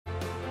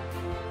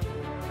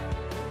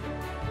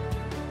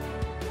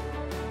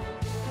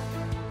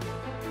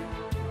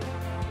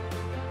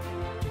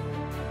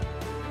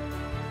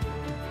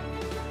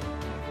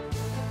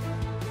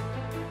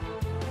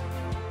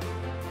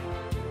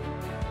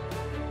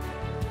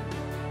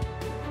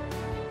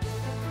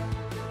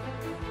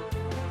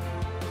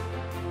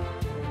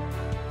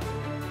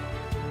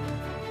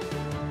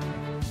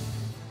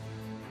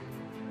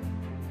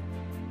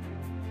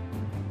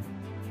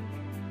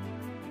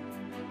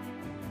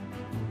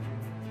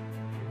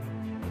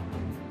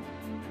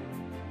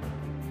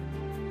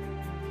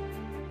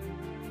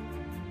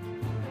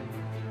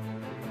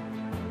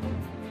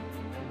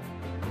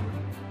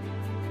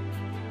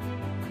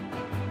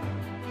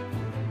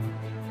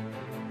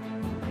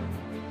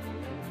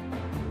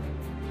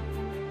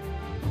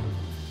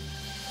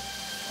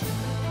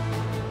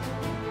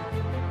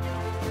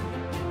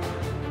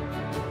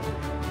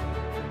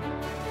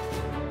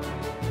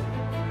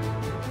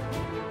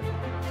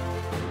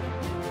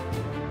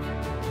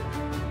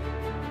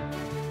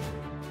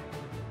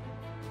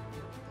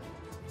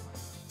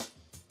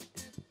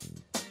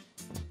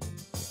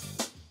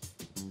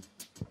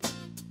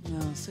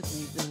Well,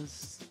 Sydney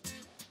does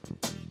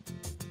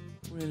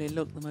really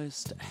look the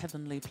most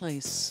heavenly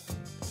place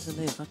to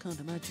live. I can't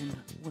imagine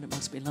what it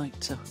must be like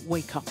to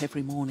wake up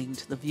every morning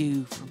to the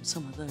view from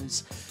some of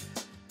those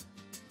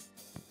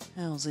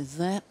houses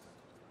there.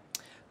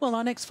 Well,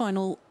 our next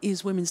final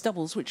is women's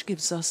doubles, which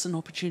gives us an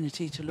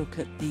opportunity to look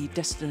at the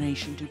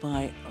Destination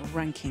Dubai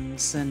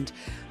rankings. And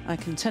I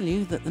can tell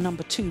you that the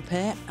number 2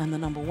 pair and the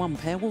number 1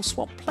 pair will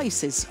swap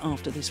places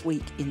after this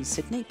week in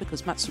Sydney,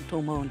 because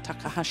Matsutomo and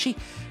Takahashi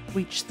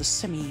reached the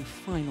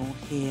semi-final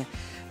here.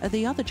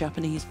 The other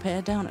Japanese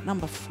pair down at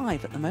number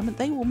 5 at the moment,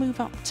 they will move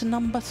up to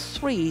number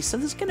 3. So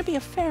there's going to be a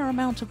fair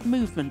amount of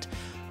movement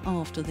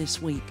after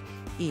this week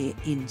here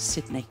in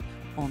Sydney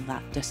on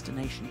that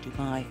Destination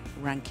Dubai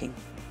ranking.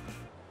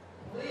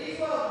 Please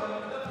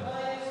welcome the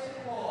players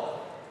to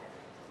court.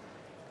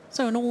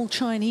 So an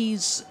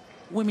all-Chinese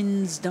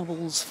women's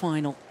doubles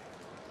final.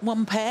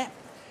 One pair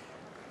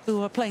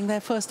who are playing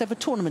their first ever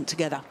tournament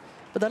together.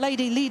 But the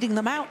lady leading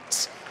them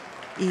out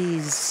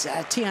is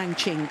Tian,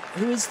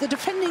 who is the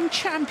defending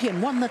champion,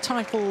 won the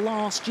title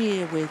last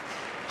year with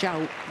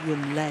Zhao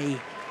Yunlei.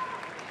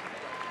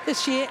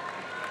 This year,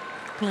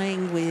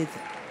 playing with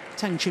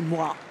Tang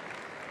Jinhua.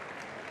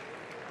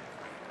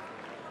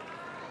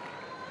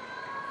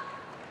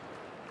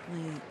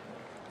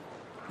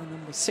 The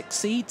number 6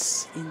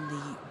 seeds in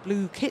the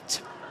blue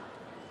kit.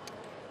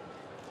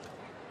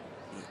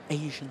 The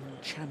Asian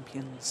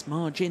champions,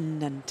 Ma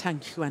Jin and Tang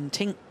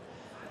Yuanting,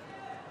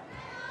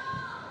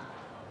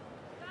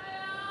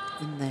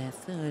 in their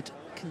 3rd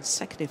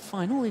consecutive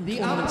final in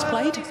tournaments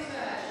played.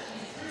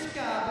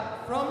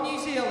 From New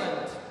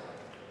Zealand.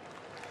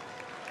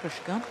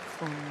 Pushgun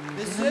from New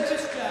The Zealand.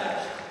 service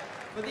judge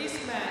for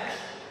this match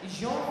is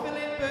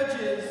Jean-Philippe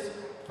Burgess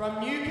from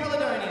New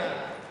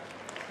Caledonia.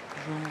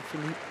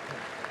 Jean-Philippe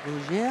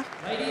Burgess.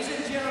 Ladies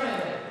and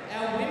gentlemen,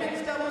 our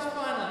women's doubles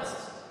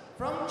finalists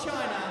from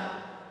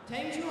China,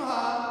 Tang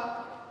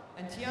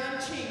and Tian.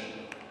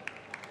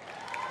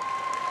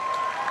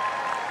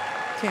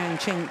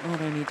 Tian,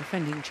 not only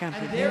defending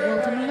champion of the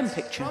world and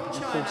Olympic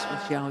champion, of course, with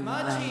Zhao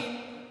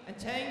Yunlei. And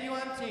Tang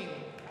Yuanting.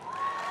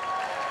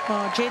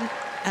 Ma Jin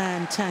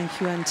and Tang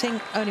Yuanting,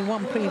 only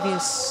one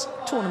previous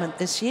tournament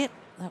this year.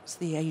 That was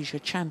the Asia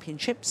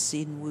Championships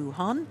in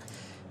Wuhan,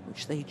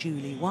 which they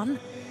duly won.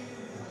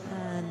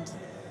 And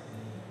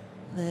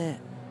their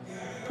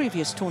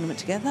previous tournament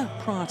together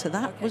prior to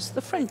that was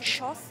the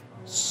French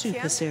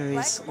Super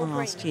Series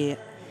last year,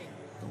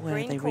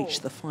 where they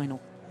reached the final.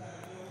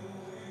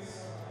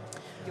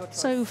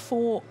 So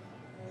for...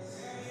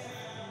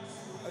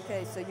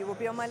 Okay, so you will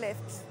be on my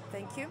left.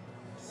 Thank you.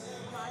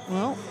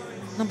 Well,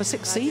 number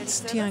 6 seeds,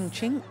 Tian and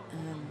Tang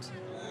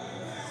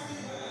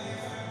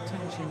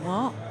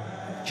Jinhua,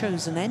 have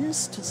chosen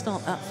ends to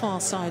start that far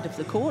side of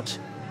the court.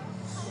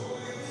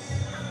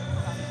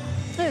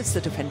 There's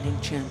the defending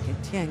champion,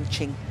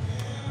 Tian.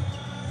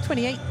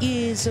 28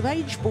 years of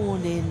age,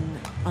 born in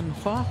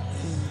Anhua,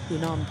 in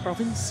Hunan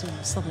province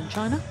in southern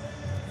China.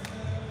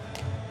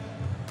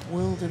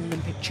 World and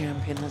Olympic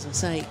champion, as I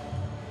say.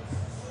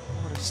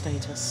 What a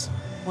status.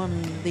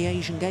 Won the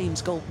Asian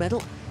Games gold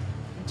medal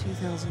in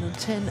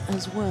 2010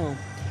 as well.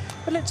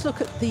 But let's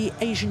look at the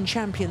Asian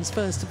champions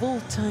first of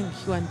all. Tang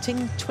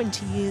Yuanting,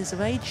 20 years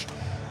of age,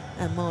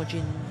 and Ma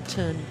Jin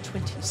turned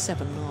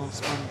 27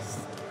 last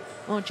month.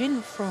 Ma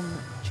Jin from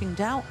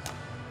Qingdao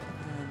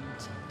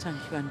and Tang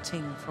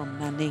Yuanting from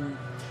Nanning.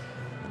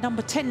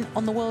 Number 10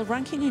 on the world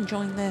ranking,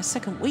 enjoying their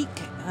 2nd week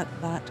at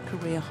that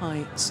career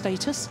high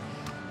status.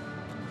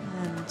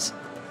 And,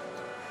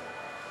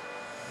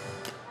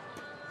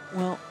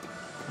 well,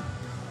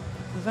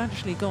 we've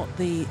actually got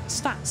the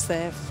stats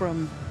there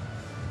from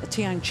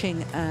Tian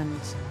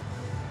and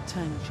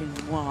Tang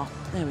Jinhua.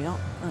 There we are,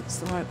 that's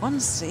the right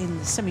ones. In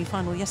the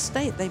semi-final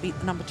yesterday, they beat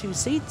the number 2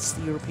 seeds,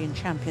 the European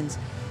champions,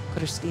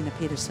 Christina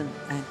Pedersen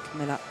and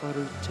Camilla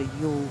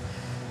Oruta-Yul.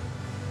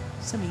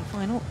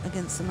 Semi-final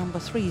against the number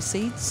 3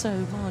 seeds,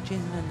 so Ma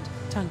Jin and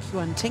Tang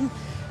Yuanting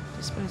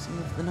disposing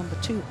of the number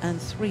 2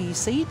 and 3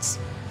 seeds.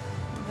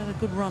 They've had a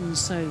good run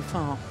so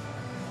far.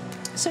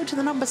 So to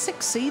the number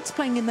 6 seeds,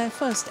 playing in their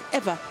first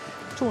ever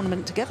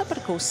tournament together, but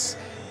of course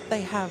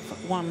they have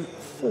won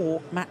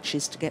 4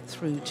 matches to get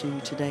through to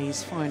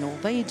today's final.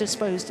 They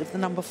disposed of the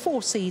number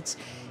 4 seeds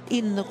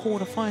in the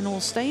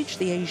quarter-final stage,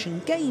 the Asian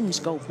Games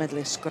gold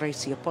medalists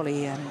Gracia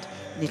Poli and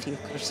Nitya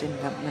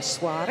Kristina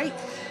Maswari.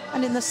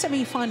 And in the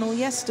semi-final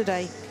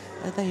yesterday,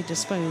 they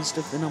disposed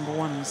of the number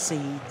 1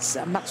 seeds,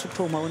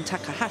 Matsutomo and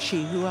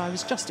Takahashi, who I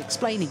was just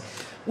explaining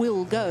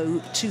will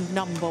go to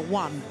number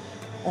 1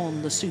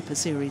 on the Super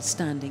Series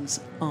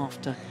standings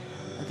after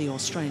the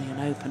Australian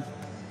Open.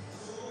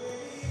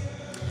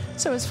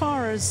 So as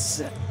far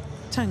as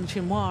Tang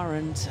Jinhua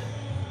and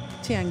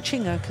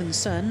Tian are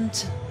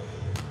concerned,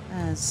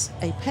 as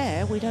a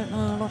pair, we don't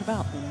know a lot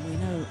about them. We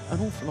know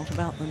an awful lot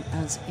about them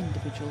as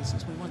individuals,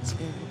 as we once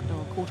again look at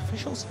our court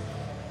officials.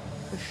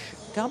 Push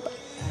Gub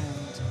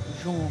and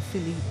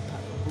Jean-Philippe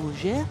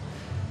Burgess.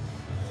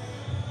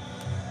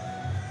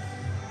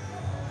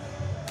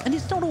 And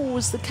it's not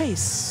always the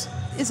case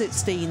is it,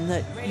 Steen,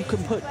 that you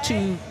can put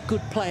two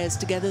good players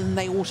together and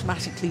they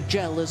automatically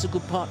gel as a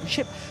good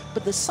partnership?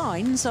 But the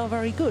signs are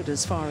very good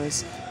as far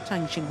as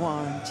Tang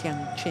Jinhua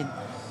and Tian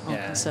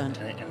are concerned.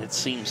 And it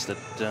seems that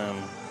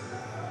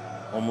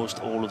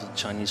almost all of the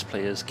Chinese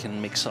players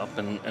can mix up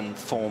and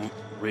form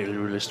really,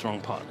 really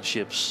strong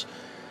partnerships.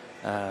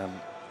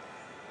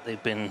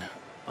 They've been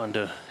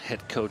under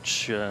head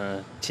coach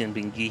Tian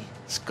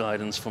Bingyi's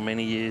guidance for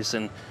many years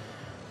and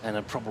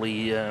are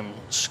probably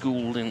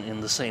schooled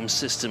in the same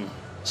system.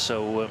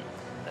 So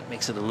that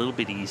makes it a little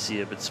bit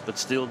easier, but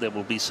still there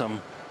will be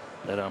some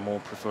that are more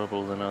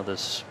preferable than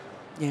others.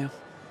 Yeah.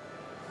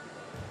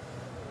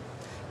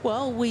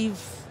 Well, we've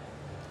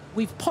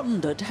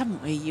pondered,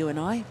 haven't we, you and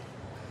I,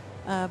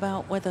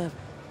 about whether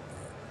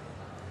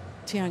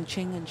Tian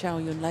Qing and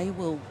Zhao Yunlei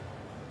will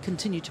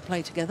continue to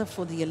play together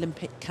for the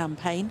Olympic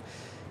campaign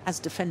as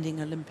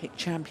defending Olympic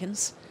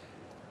champions,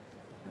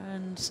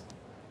 and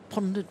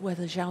pondered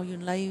whether Zhao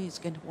Yunlei is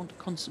going to want to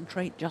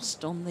concentrate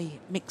just on the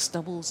mixed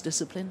doubles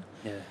discipline.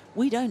 Yeah.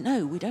 We don't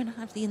know. We don't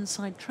have the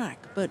inside track,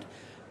 but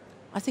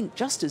I think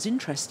just as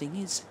interesting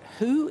is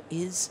who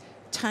is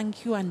Tang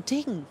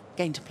Yuanting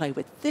going to play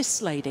with,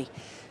 this lady,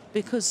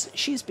 because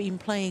she's been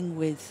playing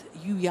with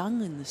Yu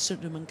Yang in the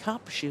Sudirman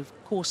Cup. She, of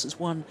course, has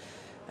won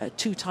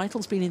 2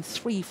 titles, been in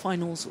 3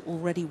 finals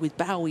already with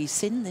Bao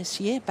Sin this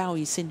year.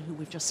 Bao Sin, who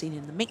we've just seen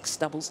in the mixed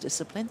doubles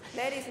discipline.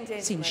 Ladies and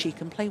gentlemen, seems she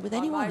can play with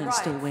anyone and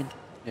still win.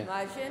 Yeah.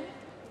 Ma Jin,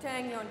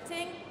 Tang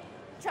Yuanting,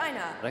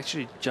 China. But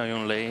actually, Zhao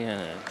Yunlei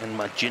and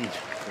Ma Jin,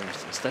 for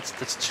instance,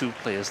 that's 2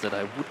 players that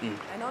I wouldn't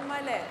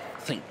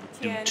think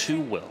would do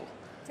too well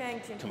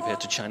compared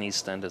to Chinese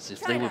standards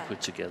if they were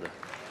put together.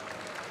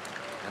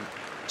 And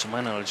to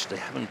my knowledge, they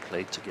haven't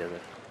played together.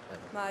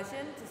 Ma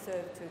Jin to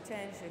serve to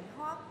Tang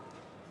Jinhua.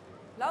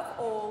 Love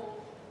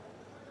all.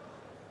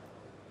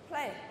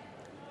 Play.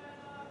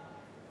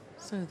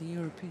 So the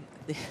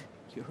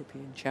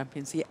European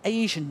champions, the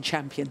Asian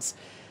champions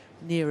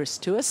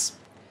nearest to us,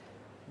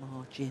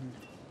 Ma Jin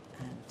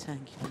and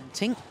Tang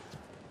Yuanting.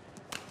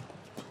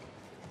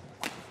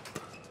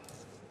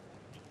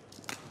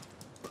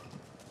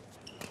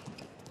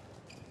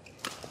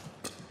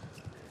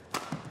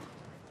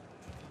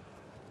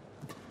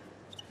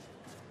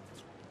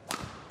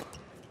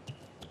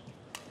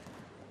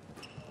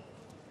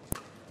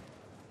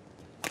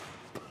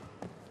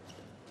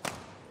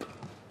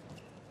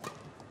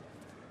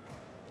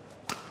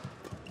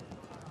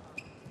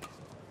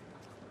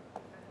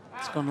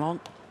 Gone long.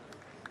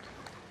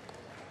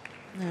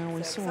 Now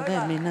we saw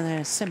them in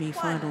their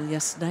semi-final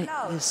yesterday,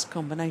 this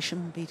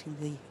combination beating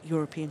the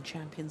European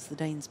champions, the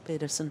Danes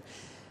Pedersen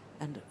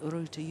and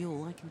Ruta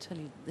Yule. I can tell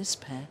you this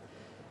pair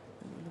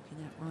that we're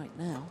looking at right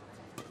now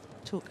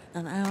took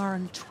 1 hour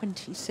and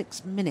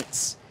 26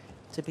 minutes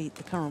to beat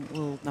the current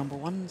world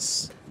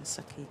 #1s,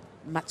 Misaki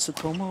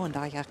Matsutomo and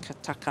Ayaka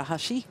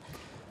Takahashi.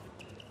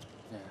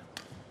 Yeah.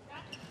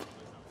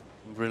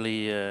 I'm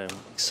really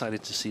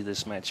excited to see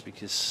this match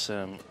because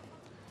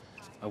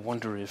I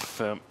wonder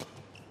if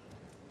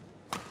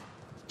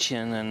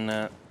Tian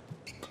and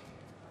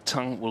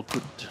Tang will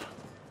put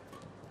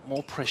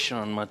more pressure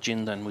on Ma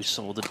Jin than we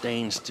saw the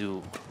Danes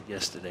do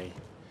yesterday.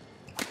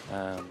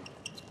 I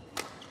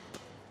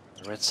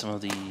read some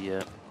of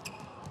the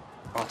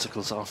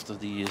articles after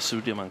the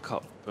Sudirman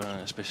Cup,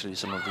 especially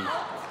some of the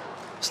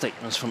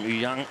statements from Yu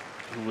Yang,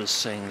 who was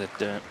saying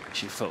that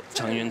she felt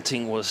Tang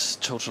Yuanting was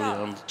totally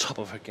on the top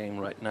of her game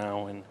right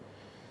now, and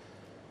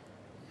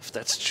if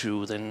that's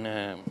true, then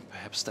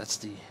perhaps that's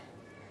the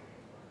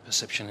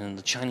perception in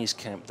the Chinese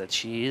camp, that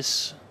she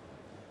is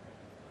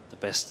the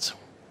best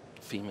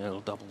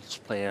female doubles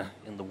player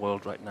in the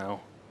world right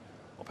now,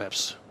 or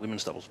perhaps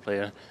women's doubles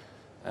player.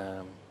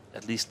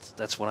 At least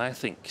that's what I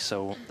think.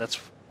 So that's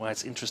why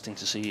it's interesting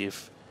to see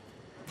if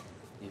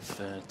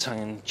Tang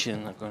and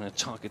Qin are going to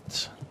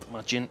target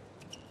Ma Jin.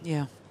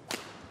 Yeah.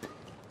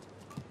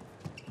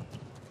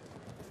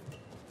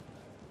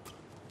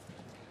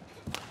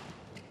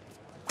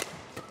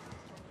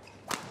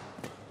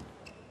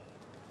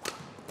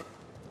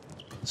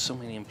 So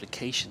many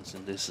implications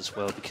in this as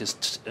well, because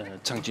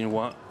Tang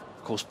Jinhua,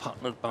 of course,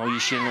 partnered Bao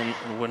Yixin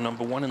and were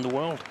 #1 in the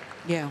world.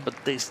 Yeah. But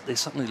they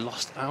suddenly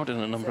lost out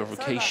on a number of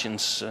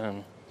occasions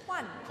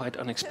quite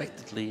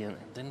unexpectedly, and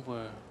then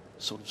were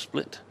sort of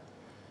split.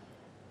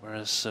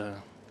 Whereas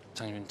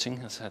Tang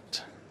Yuanting has had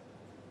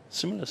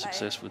similar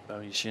success with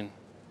Bao Yixin.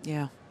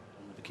 Yeah.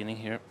 In the beginning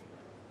here.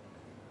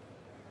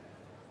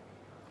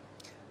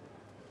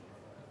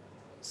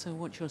 So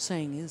what you're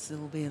saying is there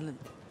will be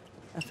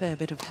a fair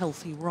bit of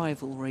healthy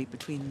rivalry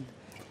between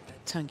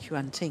Tang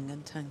Yuanting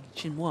and Tang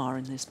Jinhua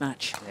in this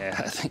match. Yeah,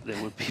 I think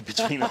there would be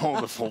between all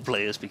the 4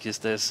 players, because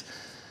there's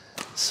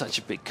such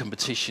a big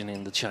competition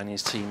in the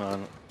Chinese team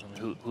on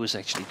who is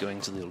actually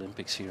going to the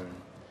Olympics here.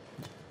 And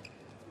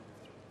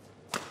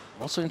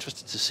I'm also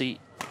interested to see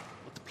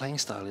what the playing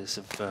style is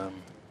of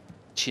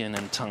Tian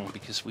and Tang,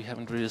 because we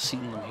haven't really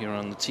seen them here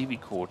on the TV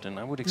court, and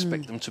I would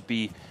expect them to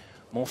be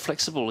more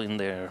flexible in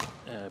their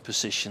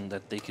position,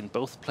 that they can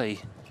both play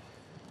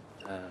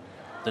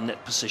the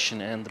net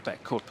position and the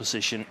backcourt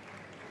position.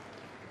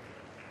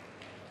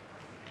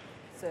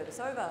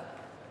 Service over.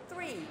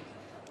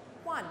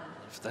 3-1.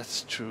 If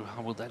that's true,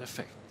 how will that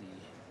affect the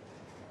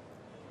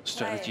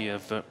strategy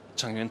of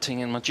Tang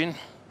Yuanting and Ma Jin?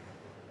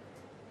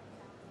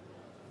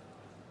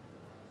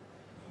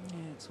 Yeah,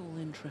 it's all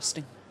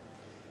interesting.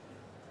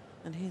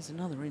 And here's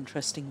another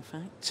interesting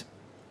fact,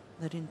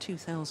 that in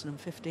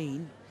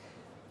 2015,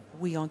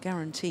 we are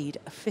guaranteed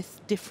a 5th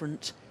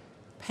different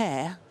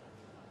pair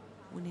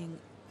winning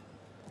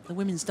the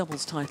women's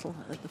doubles title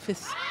at the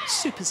 5th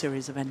Super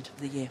Series event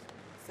of the year.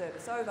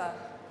 Service over.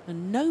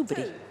 And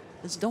nobody 2,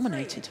 has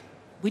dominated.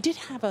 We did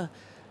have a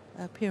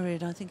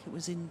period, I think it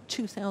was in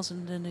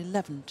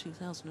 2011,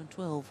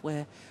 2012,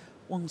 where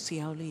Wang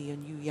Xiaoli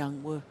and Yu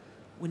Yang were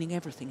winning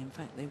everything. In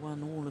fact, they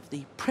won all of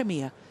the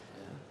premier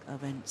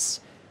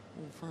events,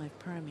 all 5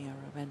 premier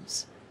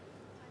events.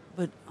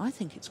 But I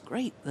think it's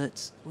great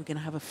that we're going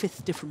to have a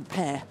 5th different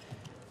pair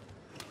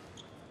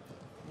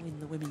win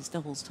the women's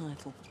doubles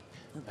title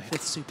at the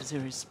 5th Super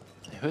Series.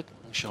 I heard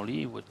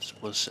Xiaoli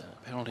was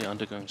apparently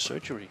undergoing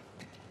surgery,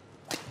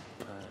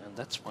 and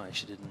that's why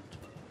she didn't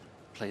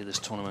play this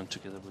tournament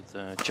together with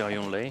Jia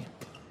Yonglei.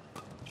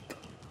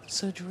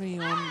 Surgery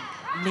on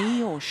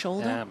knee or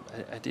shoulder?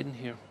 I didn't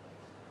hear.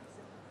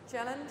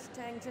 Challenge,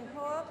 Tang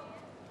Jinhua.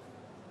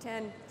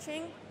 Tian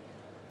Qing.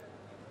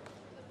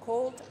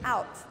 Called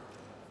out.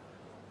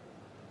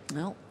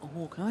 Well,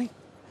 Hawkeye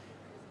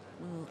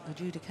will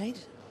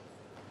adjudicate.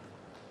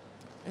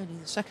 Only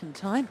the 2nd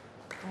time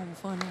on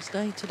finals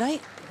day today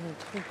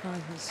that Hawkeye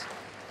has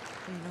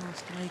been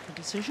asked to make a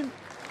decision.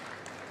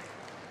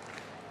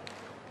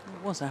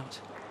 It was out.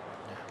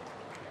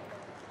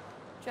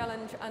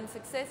 Challenge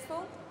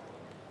unsuccessful.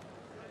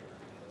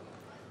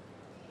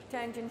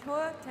 Tang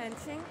Jinhua, Tian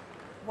Qing.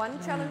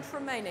 1 challenge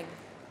remaining.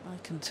 I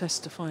can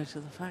testify to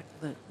the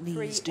fact that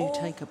knees 3 do all.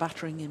 take a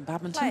battering in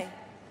badminton. Play.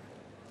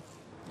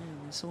 Yeah,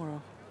 we saw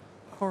a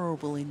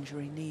horrible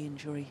injury, knee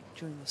injury,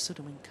 during the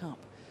Sudaman Cup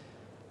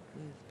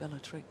with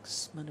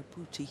Bellatrix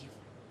Manaputi.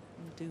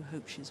 We do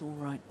hope she's all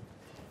right.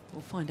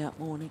 We'll find out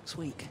more next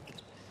week.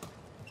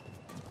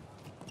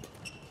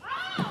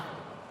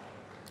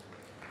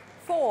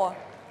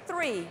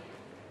 4-3.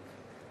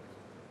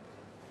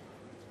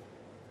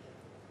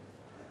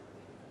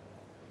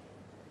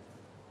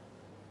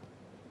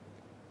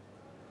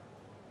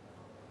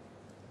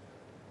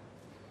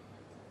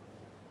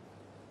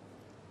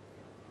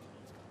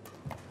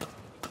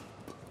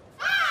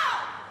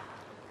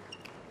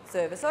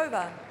 Service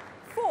over.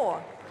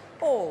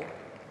 4-all.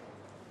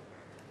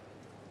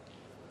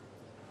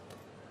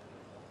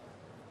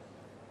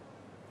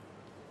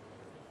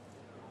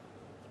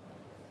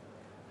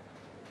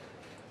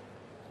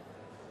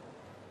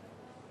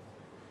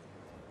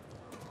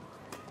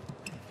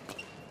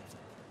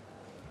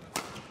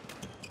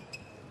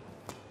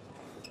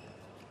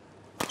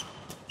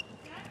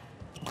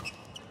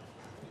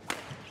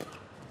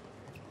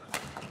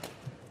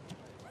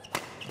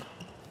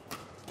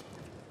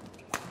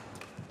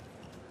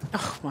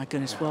 Oh my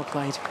goodness, well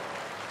played.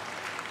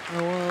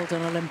 A world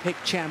and Olympic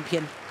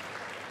champion.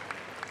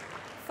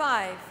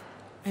 5-4.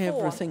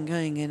 Everything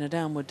going in a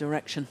downward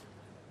direction.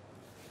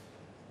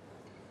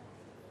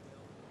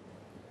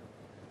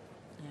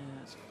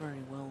 Yeah, it's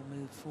very well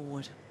moved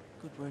forward.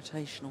 Good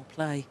rotational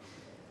play.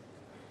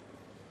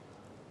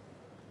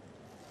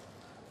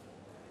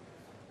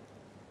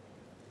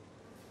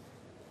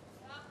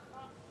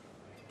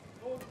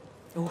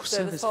 Oh,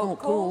 service fault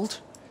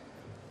called.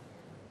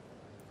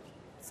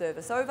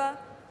 Service over.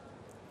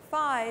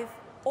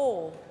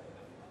 5-all.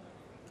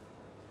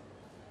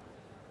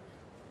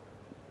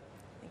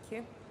 Thank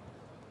you.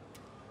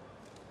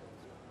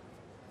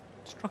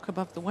 Struck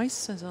above the waist,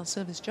 says our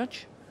service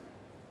judge.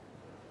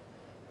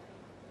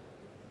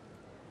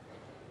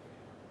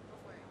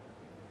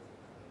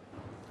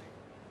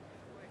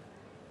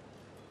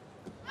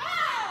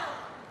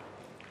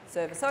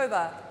 Service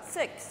over.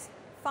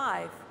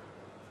 6-5.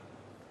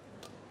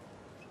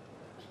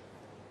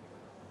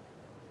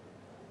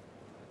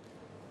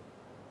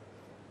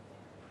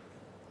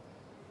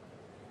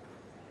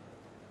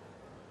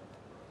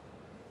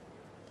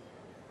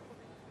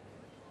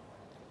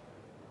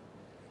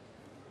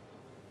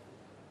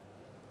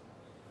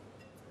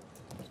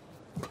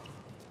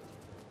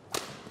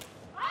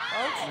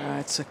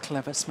 It's a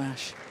clever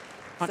smash.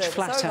 Much Service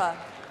flatter, over.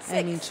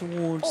 aiming 6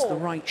 towards the all.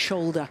 right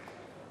shoulder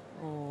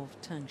of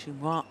Tang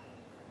Jinhua.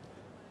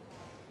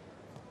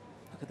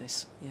 Look at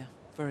this. Yeah,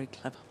 very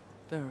clever.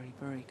 Very,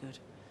 very good.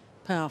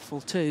 Powerful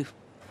too.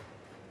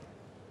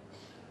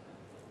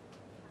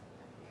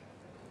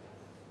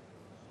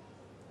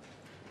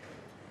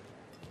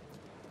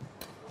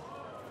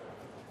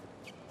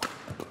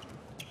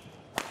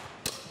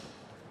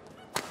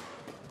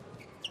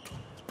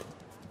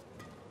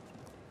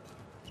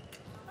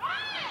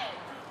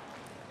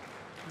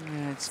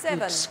 Yeah, it's 7,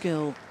 good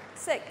skill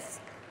 6.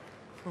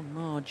 from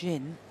Ma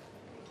Jin.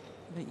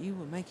 But you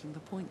were making the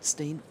point,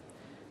 Steen,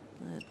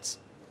 that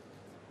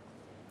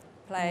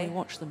when we Play.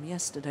 watched them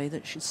yesterday,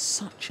 that she's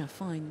such a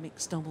fine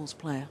mixed doubles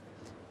player.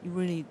 You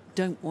really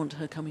don't want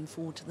her coming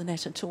forward to the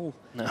net at all.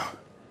 No.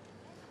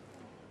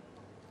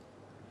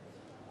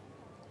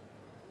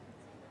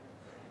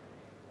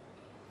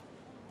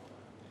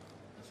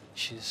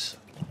 she's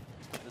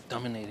the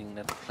dominating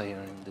net player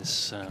in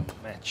this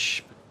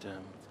match, but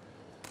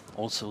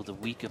also the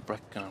weaker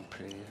background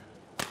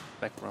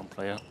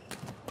player.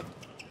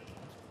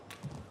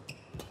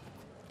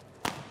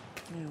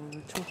 Yeah, we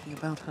were talking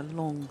about her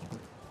long,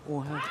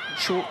 or her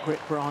short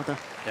grip rather.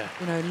 Yeah.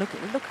 You know, look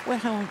where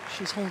how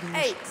she's holding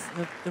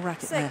the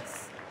racket 6. there.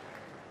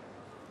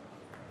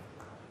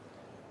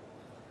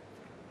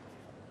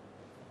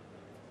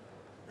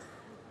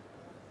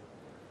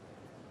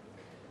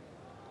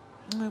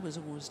 I was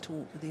always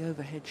taught with the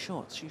overhead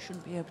shots, you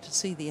shouldn't be able to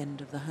see the end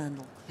of the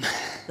handle.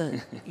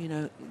 That, you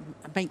know,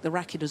 make the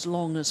racket as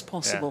long as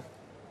possible.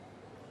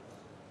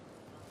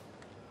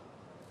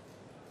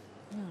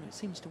 Well, it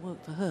seems to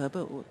work for her,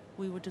 but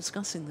we were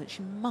discussing that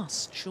she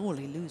must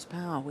surely lose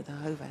power with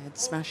her overhead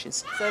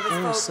smashes.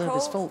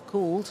 Service fault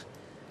called.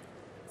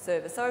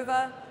 Service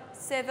over,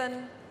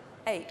 7,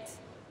 8.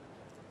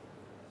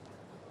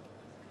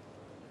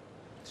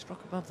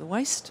 Struck above the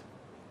waist.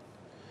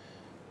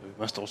 We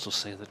must also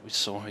say that we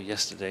saw her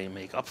yesterday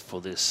make up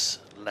for this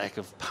lack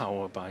of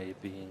power by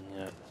being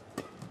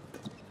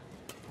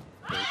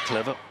very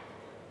clever.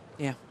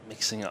 Yeah.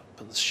 Mixing up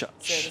the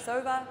shots. Service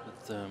over,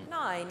 With,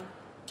 9,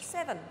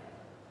 7.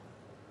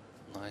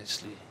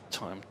 nicely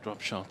timed drop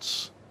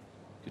shots.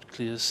 Good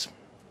clears.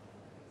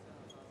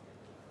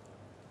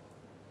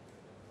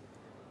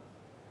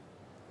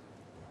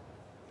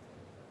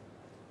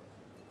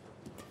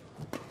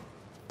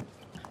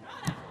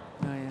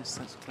 Oh yes,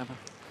 that's clever.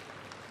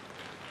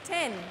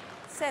 10,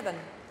 7.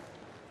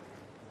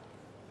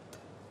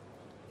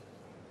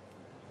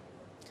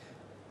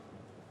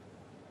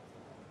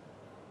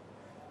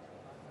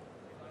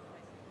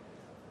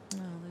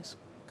 Well, this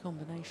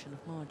combination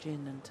of Ma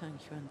Jin and Tang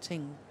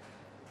Yuanting,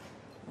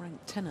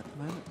 ranked 10 at the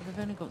moment, but they've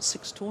only got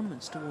 6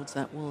 tournaments towards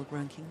that world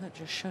ranking. That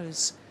just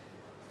shows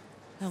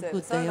how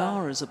good they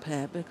are as a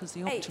pair, because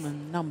the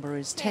optimum number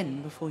is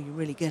 10 before you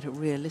really get a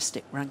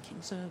realistic ranking.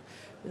 So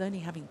with only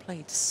having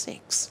played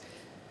 6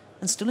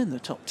 and still in the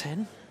top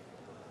 10,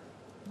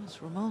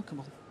 that's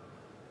remarkable.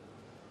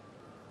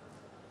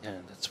 Yeah,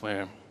 that's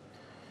where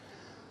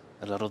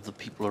a lot of the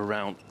people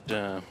around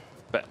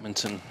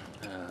badminton,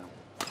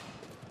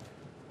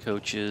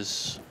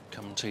 coaches,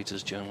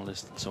 commentators,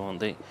 journalists, and so on,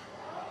 they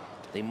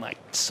might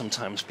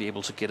sometimes be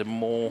able to get a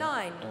more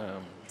 9,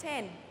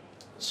 10.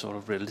 sort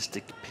of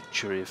realistic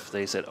picture if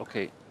they said,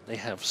 okay, they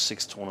have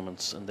 6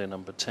 tournaments and they're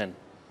number 10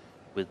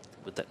 with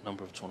that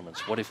number of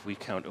tournaments. What if we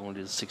count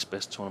only the 6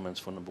 best tournaments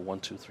for number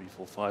 1, 2, 3,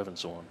 4, 5, and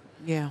so on?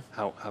 Yeah.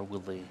 How will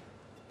they?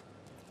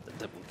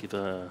 That will give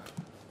a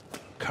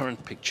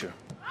current picture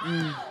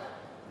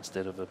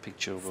instead of a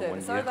picture over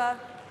 1 Service year. over,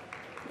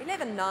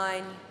 11,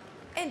 9.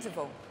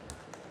 Interval.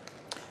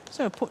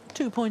 So a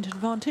 2-point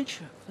advantage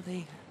for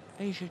the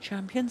Asia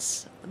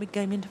champions, the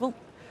mid-game interval.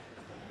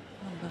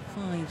 Number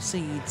 5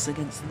 seeds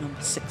against the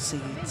number 6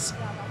 seeds.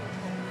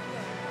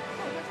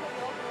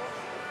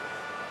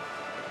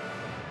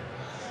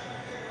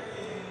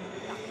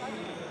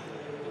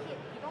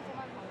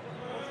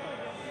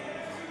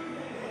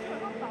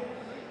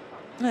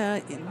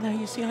 Now,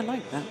 you see, I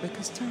like that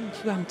because Tang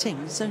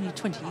Yuanting is only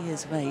 20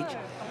 years of age.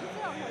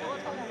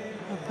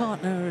 Her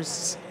partner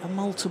is a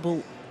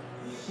multiple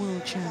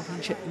World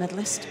Championship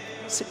medalist,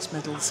 6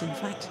 medals in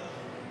fact.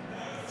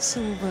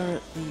 Silver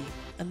at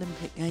the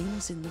Olympic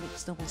Games in the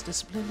mixed doubles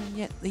discipline, and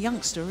yet the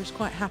youngster is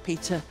quite happy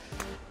to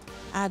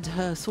add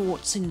her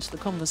thoughts into the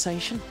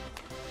conversation.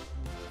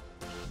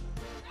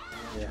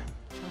 Yeah.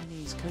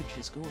 Chinese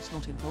coaches, of course,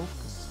 not involved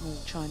because it's an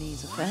all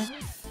Chinese affair.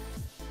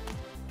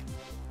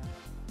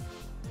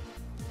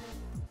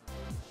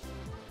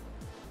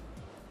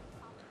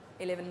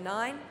 Eleven,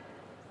 9.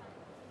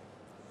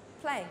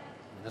 Play.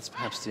 That's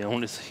perhaps the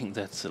only thing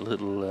that's a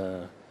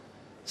little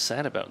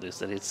sad about this,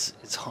 that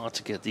it's hard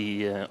to get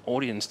the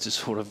audience to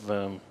sort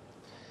of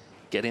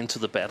get into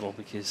the battle,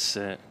 because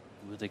who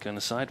are they going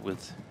to side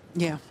with?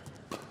 Yeah.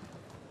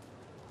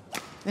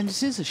 And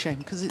it is a shame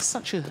because it's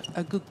such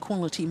a good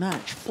quality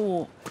match.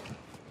 4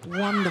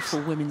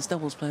 wonderful women's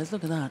doubles players.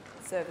 Look at that.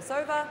 Service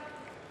over,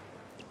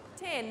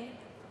 10,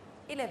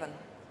 11.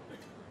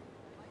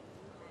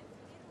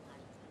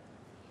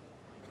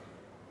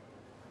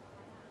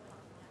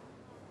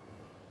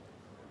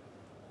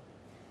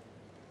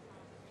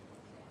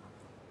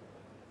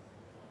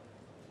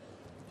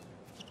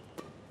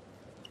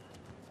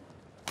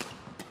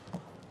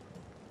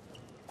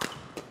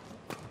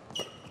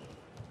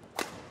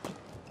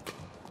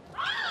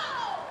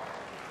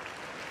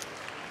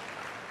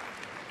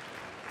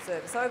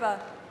 Service over,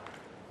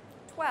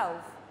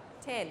 12,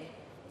 10.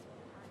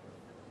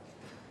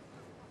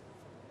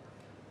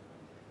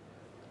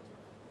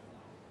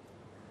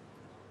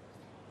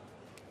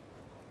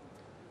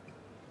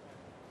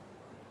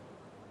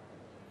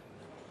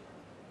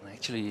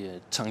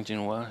 Actually, Tang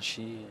Jinhua,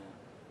 she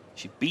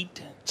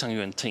beat Tang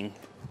Yuanting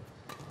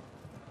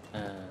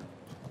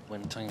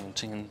when Tang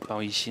Yuanting and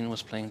Bao Yixin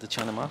was playing the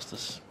China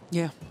Masters.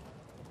 Yeah.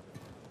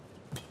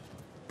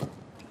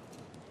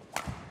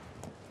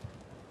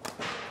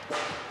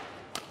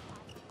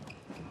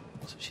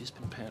 So she's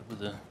been paired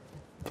with a number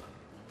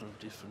of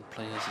different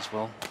players.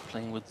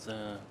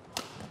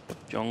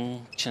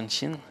 Zhong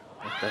Chenxin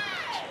at that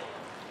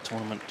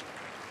tournament.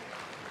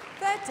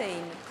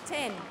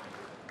 13-10.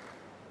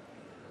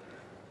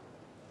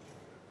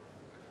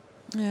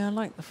 Yeah, I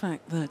like the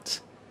fact that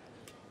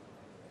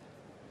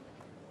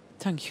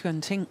Tang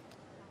Yuanting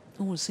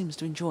always seems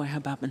to enjoy her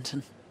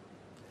badminton.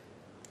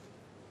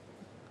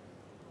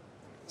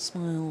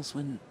 Smiles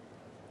when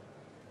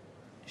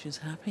she's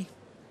happy.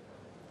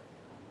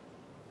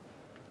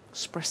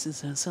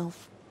 Expresses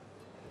herself.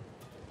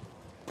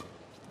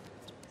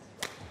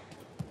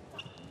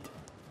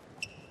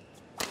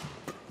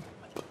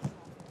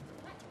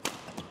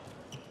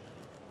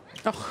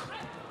 Oh,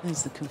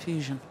 there's the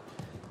confusion.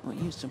 Not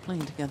used to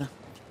playing together.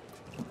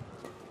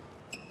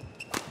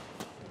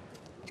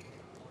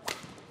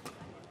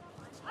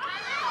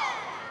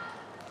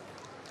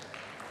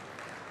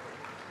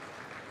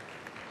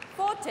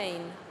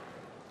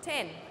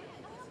 Ten.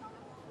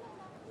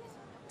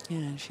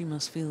 Yeah, she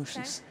must feel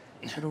she's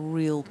got a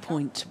real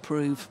point to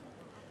prove.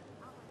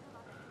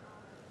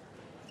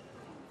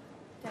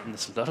 And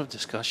there's a lot of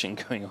discussion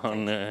going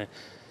on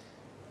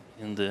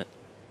in the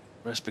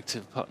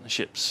respective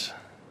partnerships.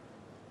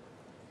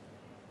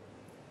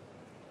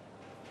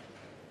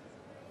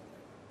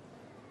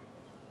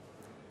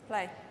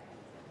 Play.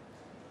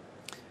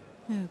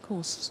 Yeah, of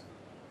course.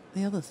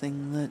 The other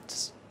thing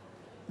that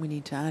we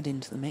need to add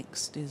into the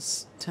mix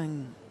is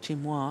Tang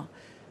Jinhua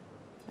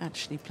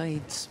actually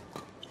played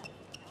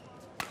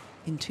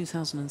in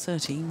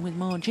 2013 with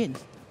Ma Jin.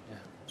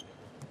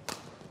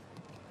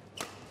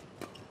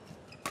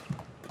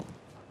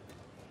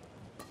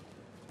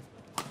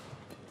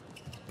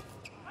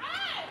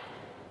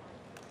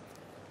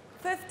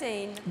 Yeah.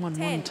 15-10. Won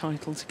one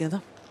title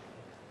together.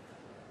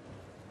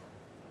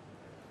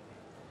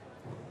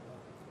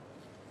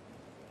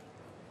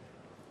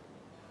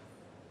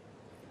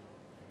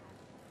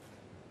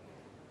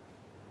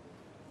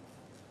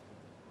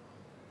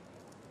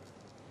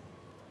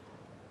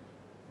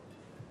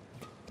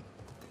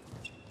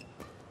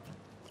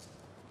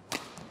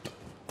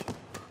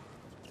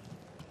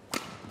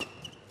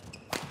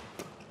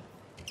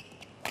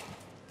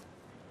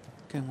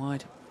 Going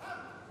wide.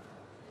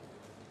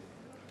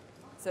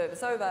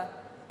 Service over.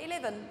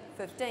 11-15.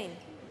 I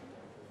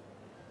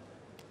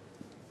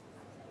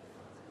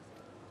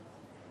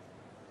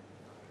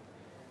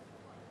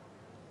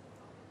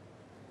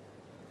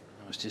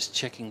was just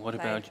checking what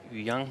about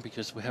Yuanting,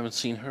 because we haven't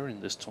seen her in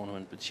this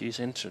tournament, but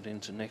she's entered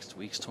into next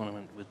week's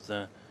tournament with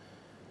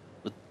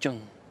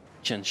Zhong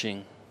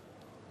Chenxin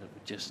that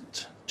we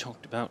just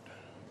talked about.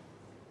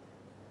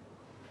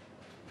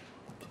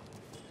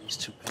 These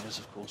two pairs,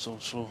 of course,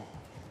 also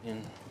in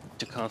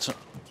Jakarta.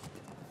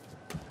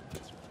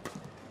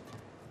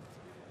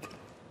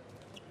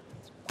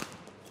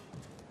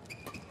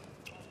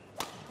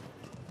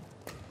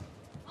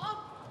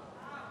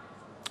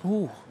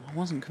 Oh, I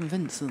wasn't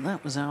convinced that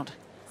that was out.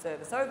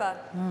 Service over.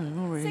 Oh, they've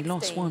already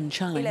lost one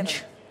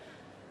challenge.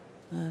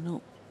 They're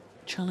not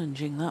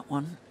challenging that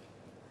one.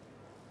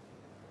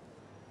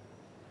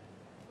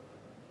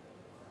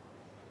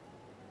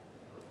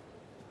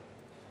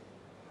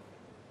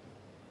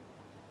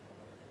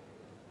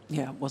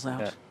 Yeah, it was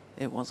out. Yeah.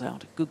 It was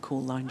out. Good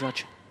call, line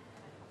judge.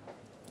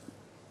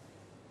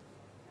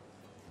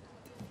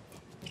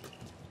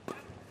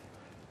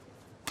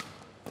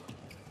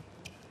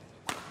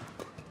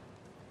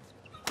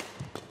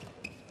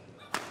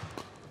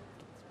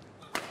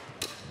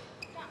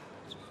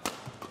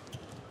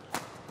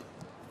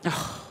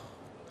 Oh,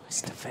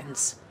 nice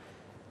defense.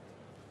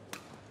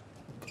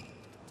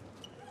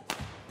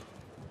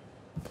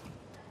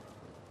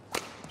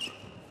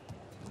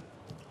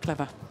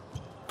 Clever.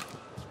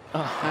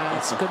 Oh,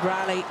 That's a good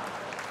rally.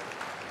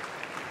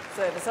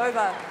 Service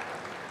over.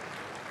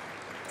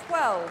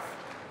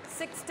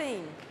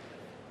 12-16.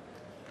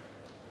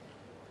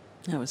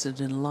 That was a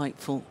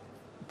delightful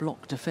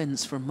block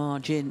defense from Ma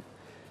Jin.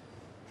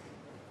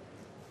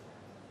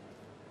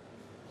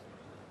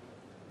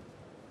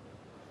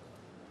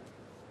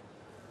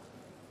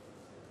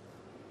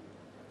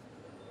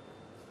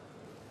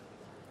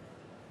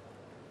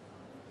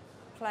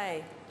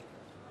 Play.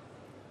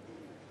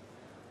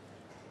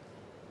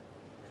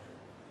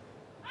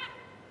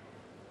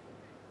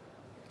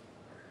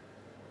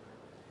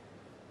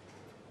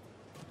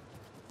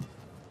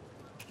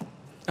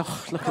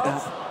 Oh, look at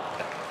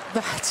that.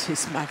 That is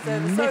Service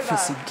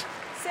magnificent.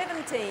 over.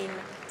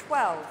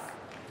 17-12.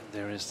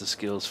 there is the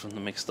skills from the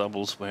mixed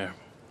doubles where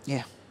Yeah.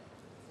 you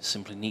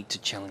simply need to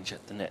challenge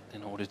at the net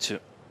in order to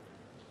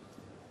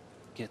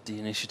get the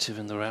initiative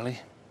in the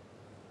rally.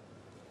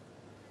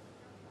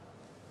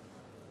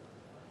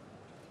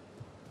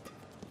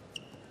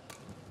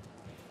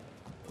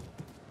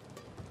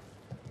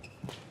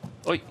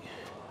 Oi!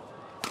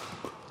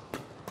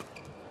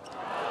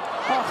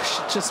 Oh,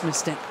 she just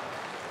missed it.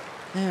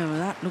 Yeah, well,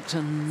 that looked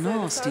a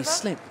nasty over.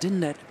 slip,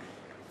 didn't it?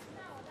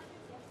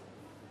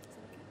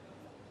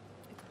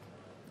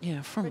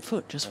 Yeah, front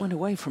foot just went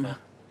away from her.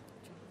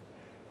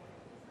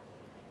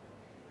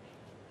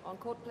 On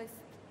court, please.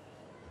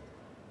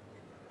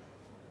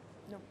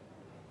 No.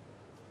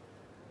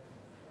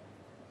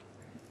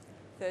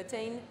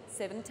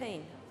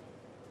 13-17.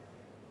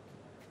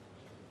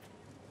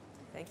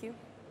 Thank you.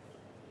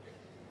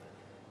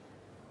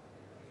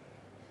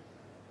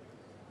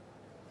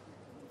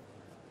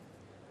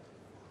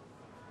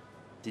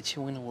 Did she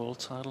win a world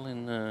title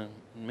in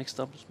mixed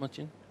doubles,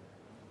 Majin?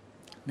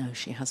 No,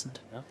 she hasn't.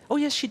 No? Oh,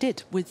 yes, she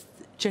did with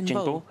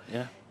Jinhua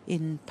Yeah.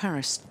 in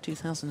Paris,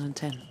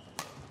 2010.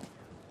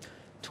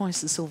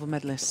 Twice the silver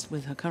medalist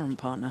with her current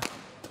partner,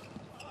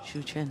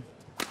 Xu Chen.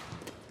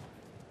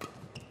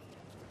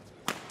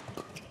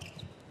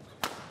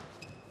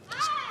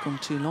 It's gone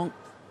too long.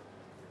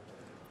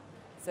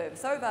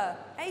 Service over,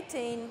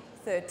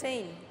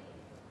 18-13.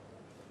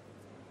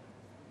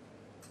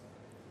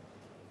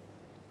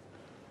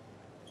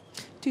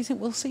 Do you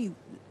think we'll see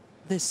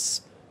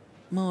this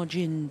Ma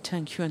Jin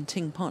Tang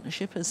Yuanting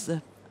partnership as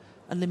the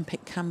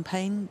Olympic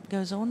campaign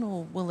goes on,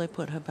 or will they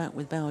put her back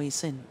with Bao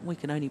Yixin? We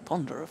can only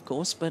ponder, of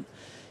course, but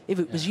if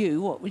it was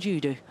you, what would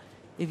you do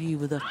if you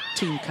were the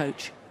team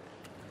coach?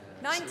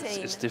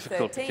 19, it's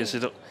difficult 13.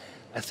 because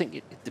I think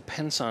it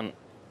depends on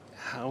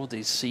how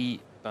they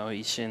see Bao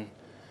Yixin,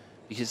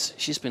 because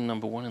she's been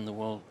 #1 in the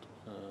world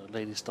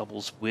ladies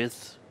doubles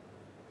with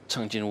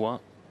Tang Jinhua,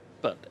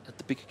 but at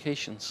the big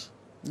occasions,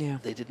 Yeah.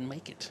 they didn't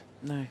make it.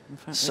 No, in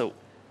fact. So,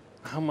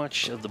 how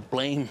much of the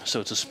blame,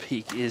 so to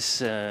speak, is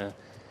the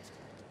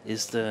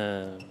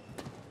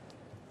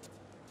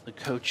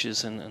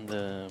coaches and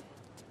the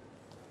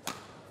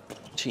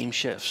team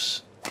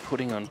chefs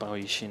putting on Bao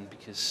Yixin,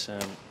 because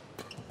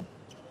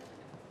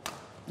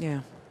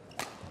Yeah.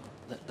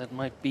 that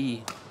might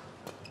be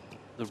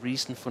the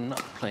reason for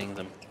not playing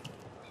them.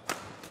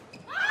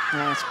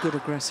 That's good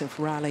aggressive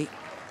rally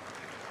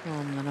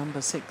from the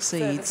number 6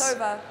 Service seeds.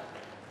 over,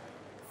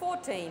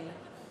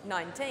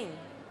 14-19.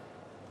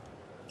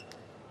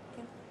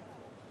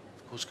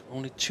 Of course,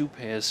 only 2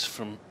 pairs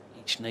from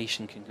each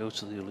nation can go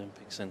to the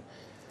Olympics, and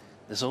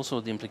there's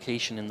also the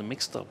implication in the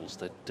mixed doubles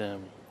that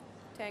Tang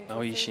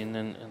Bao Yixin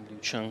and Liu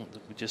Cheng,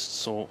 that we just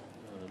saw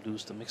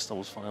lose the mixed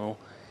doubles final,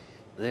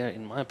 they're,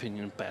 in my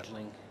opinion,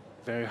 battling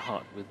very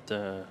hard with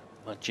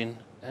Ma Jin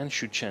and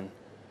Xu Chen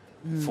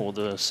for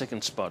the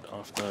second spot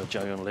after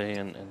Zhao Yonglei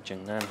and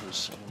Zheng Nan,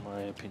 who's, in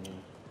my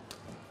opinion,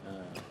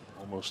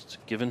 almost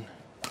given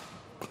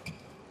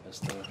as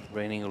the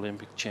reigning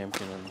Olympic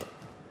champion and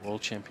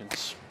world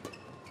champions.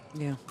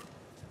 Yeah.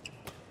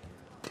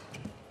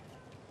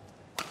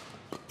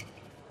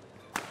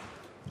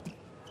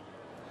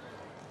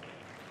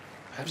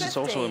 Perhaps it's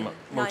also a 15,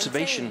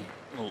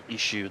 motivational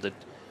issue that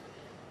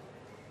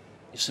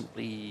you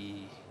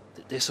simply,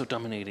 they're so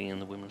dominating in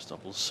the women's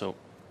doubles, so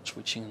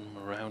switching them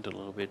around a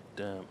little bit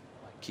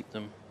might keep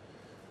them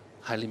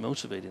highly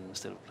motivated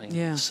instead of playing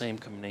the same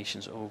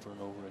combinations over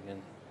and over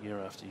again, year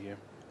after year.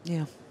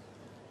 Yeah.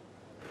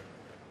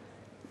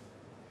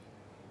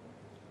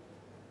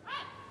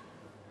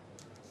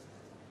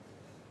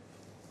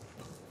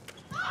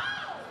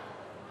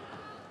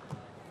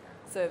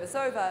 Service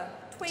over,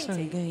 So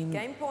 20. game.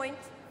 Game point,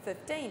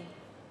 15.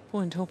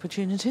 Point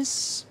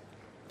opportunities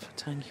for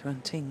Tang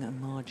Yuanting and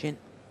Ma Jin.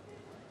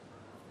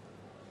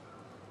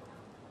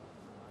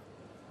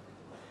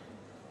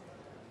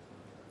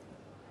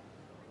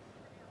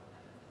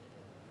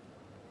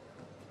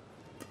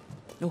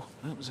 Oh,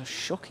 that was a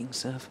shocking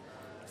serve.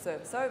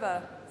 Service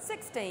over,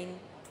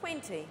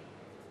 16-20.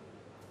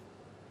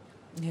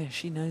 Yeah,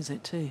 she knows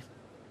it too.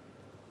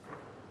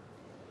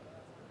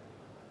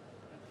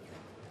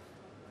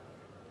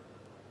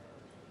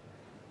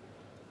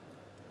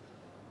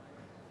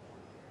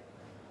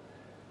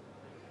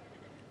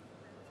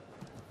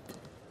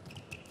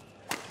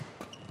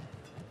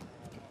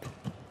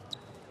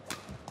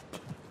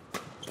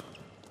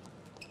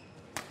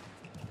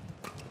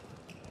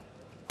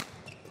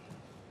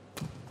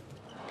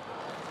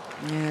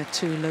 Yeah,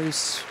 too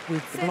loose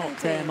with the block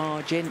there,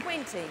 Ma Jin.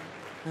 20.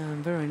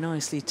 Very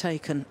nicely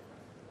taken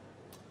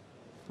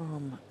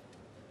from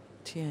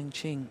Tian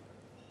Qing.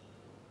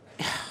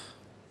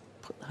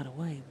 Put that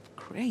away.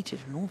 Created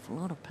an awful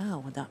lot of power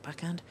with that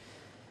backhand.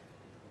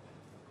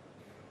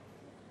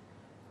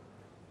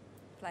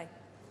 Play.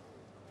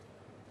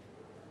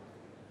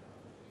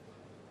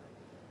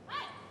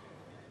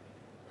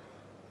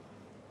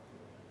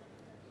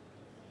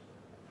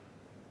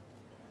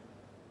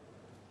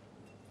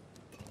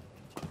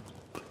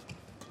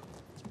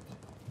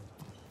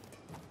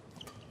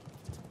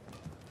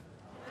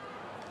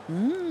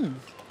 Mm.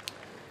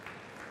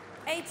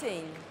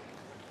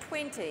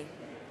 18-20.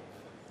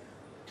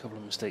 Couple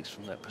of mistakes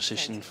from that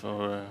position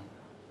for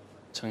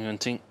Tang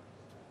Yuanting.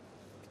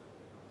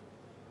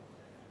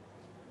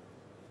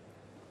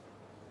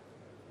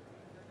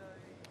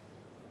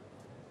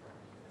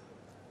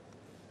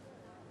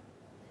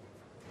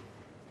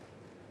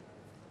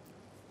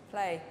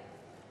 Play.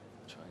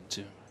 Trying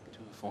to do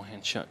a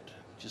forehand shot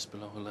just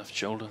below her left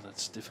shoulder.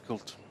 That's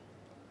difficult.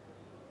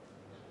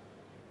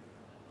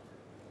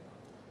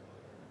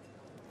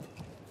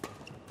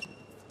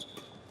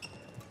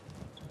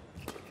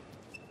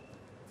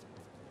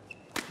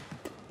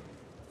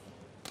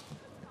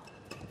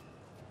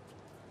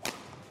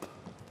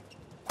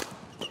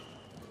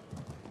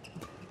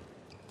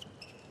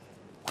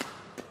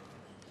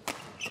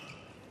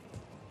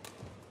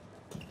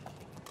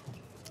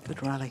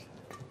 Good rally.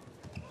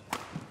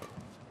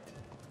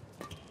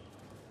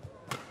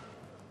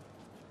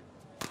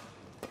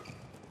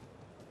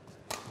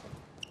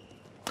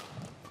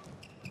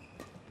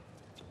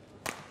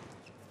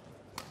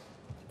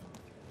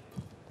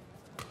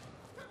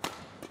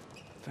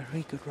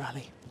 Very good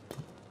rally.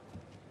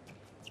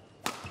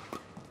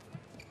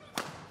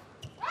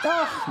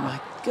 Oh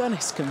my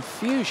goodness,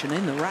 confusion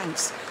in the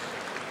ranks.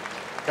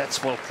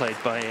 That's well played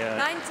by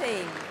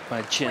 19.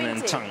 by Tian and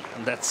 20. Tang,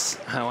 and that's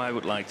how I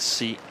would like to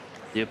see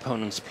the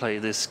opponents play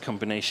this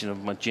combination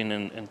of Ma Jin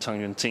and Tang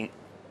Yuanting.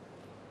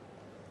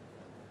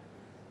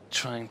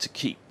 Trying to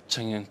keep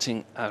Tang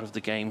Yuanting out of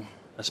the game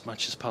as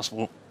much as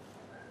possible.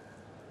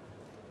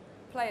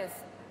 Players,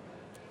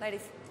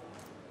 ladies,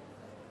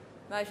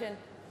 motion,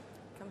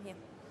 come here.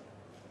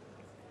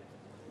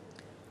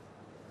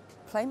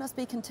 Play must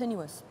be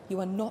continuous. You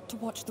are not to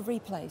watch the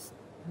replays.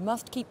 You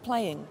must keep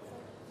playing.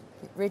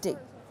 Get ready.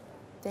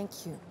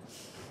 Thank you.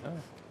 Oh.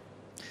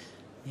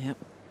 Yep,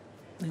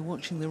 they're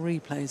watching the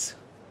replays.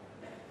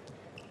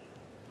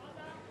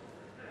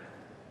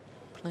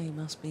 Play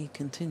must be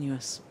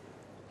continuous.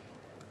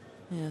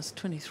 Yes,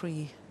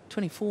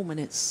 24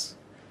 minutes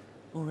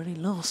already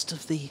lost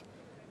of the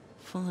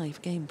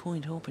 5 game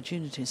point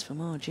opportunities for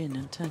Ma Jin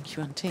and Tang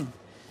Yuanting.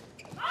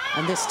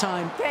 And this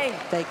time Game.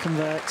 they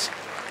convert.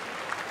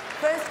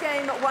 First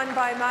game won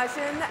by Ma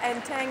Jin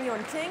and Tang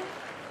Yuanting,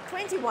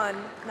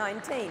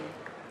 21-19.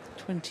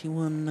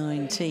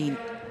 21-19.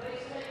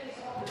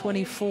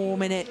 24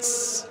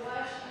 minutes.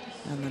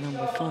 And the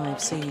number 5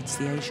 seeds,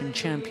 the Asian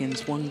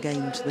champions, 1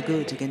 game to the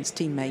good against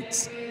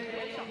teammates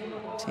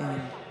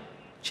Tian,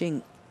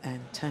 Qing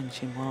and Tang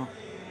Jinhua.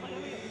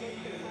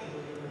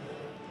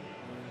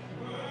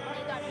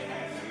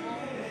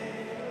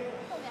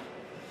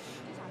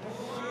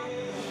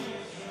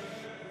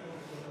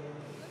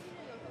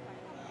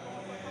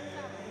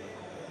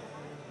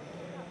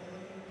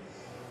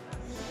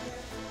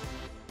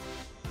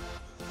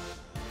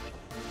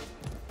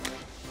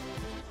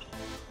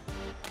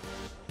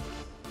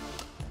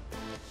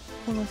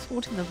 Well, I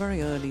thought in the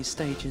very early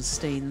stages,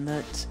 Steen,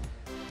 that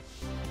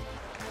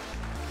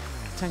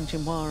Tang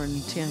Jinhua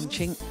and Tian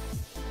Qing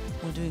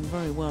were doing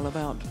very well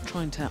about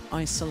trying to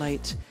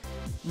isolate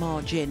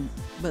Ma Jin,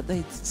 but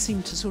they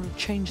seemed to sort of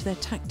change their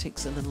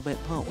tactics a little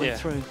bit partway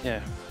through.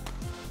 Yeah.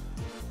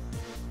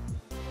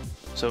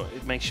 So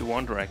it makes you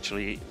wonder,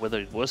 actually, whether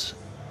it was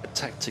a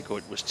tactic or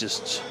it was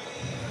just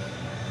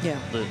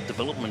the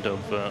development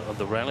of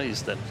the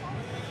rallies that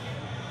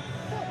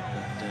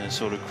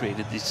sort of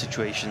created these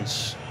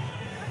situations.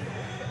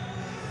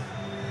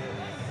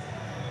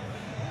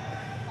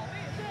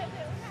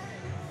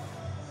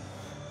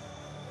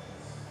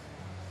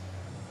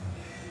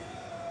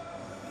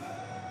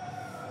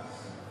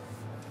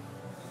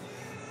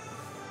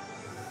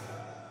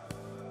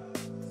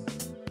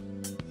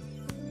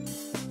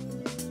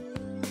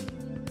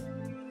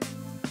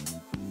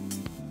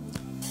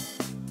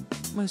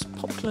 Most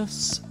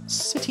populous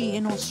city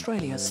in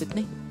Australia,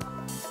 Sydney.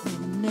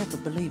 You'd never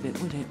believe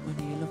it, would it, when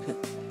you look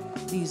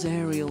at these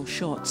aerial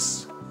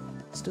shots?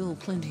 Still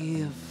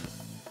plenty of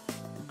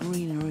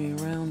greenery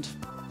around.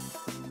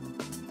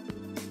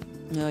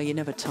 No, you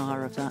never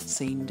tire of that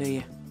scene, do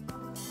you?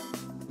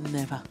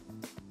 Never.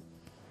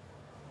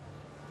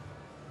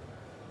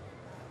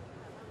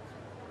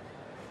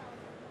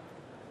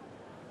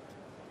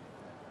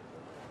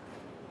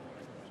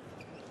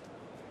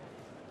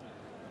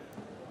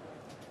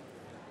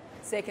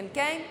 Second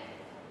game.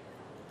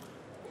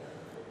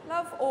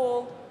 Love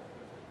all.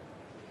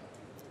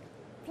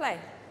 Play.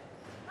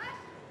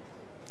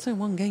 So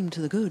 1 game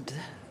to the good.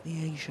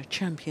 The Asia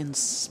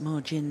champions, Ma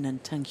Jin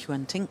and Tang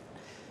Yuanting.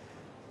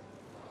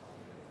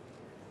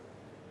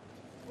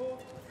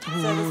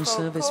 Oh,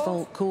 service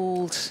fault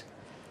called.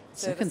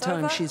 Second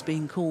time over. she's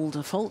been called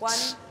a fault. 1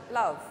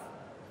 love.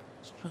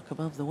 Struck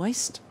above the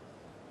waist.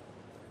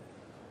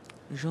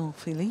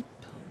 Jean-Philippe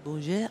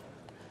Bourget,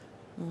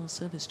 our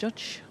service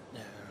judge.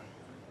 Yeah,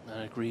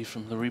 I agree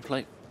from the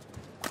replay.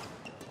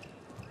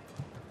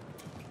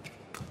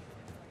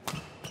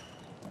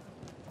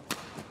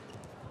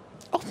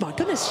 Oh my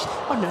goodness.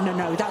 Oh, no, no,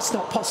 no, that's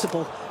not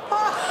possible.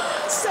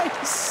 Ah,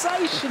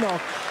 sensational.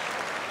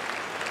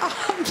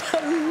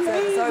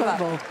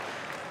 Unbelievable.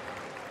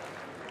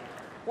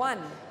 1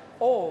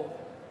 all.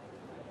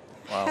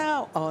 Wow.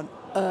 How on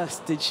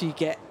earth did she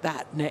get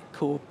that net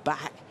cord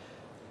back?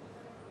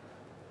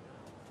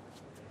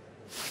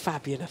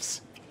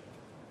 Fabulous.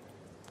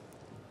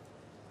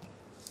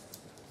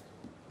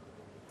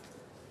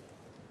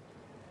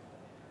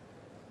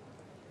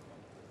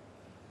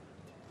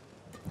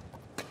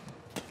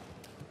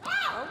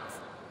 Out.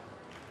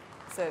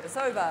 Service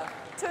over.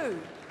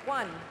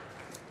 2-1.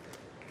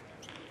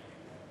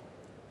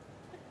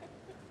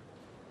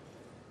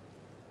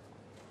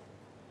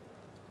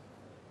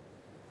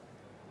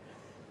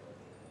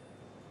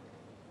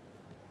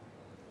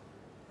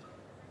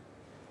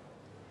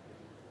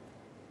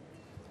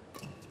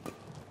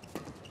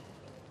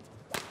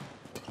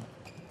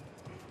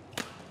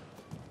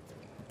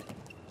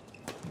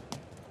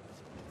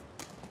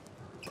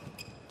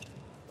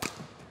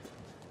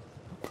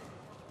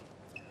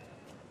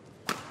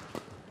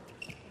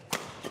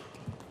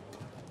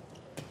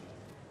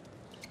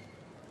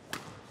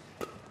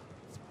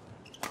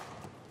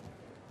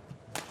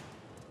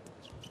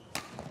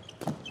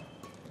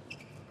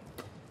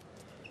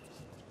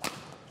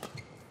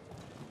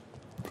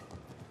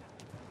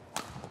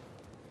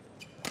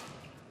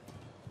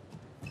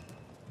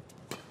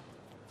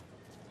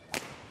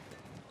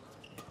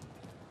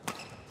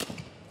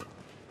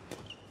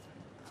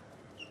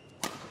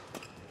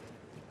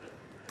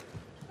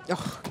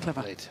 Oh,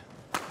 clever. Late.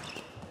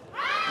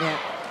 Yeah.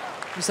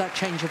 It was that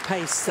change of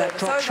pace, that Service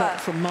drop over.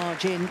 shot from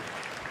Margin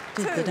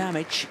did the 2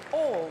 damage.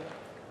 all.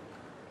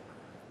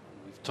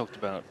 We've talked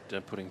about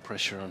putting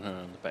pressure on her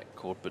on the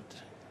backcourt, but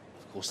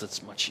of course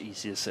that's much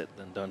easier said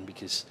than done,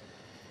 because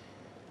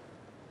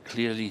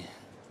clearly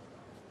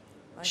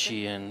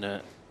she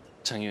and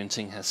Tang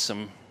Yuanting has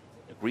some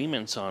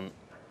agreements on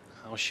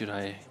how should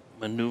I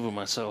maneuver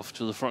myself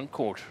to the front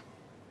court.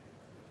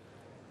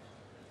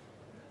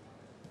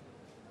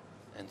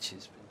 And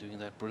she's been doing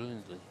that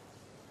brilliantly.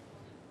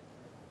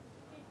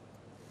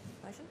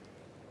 Motion.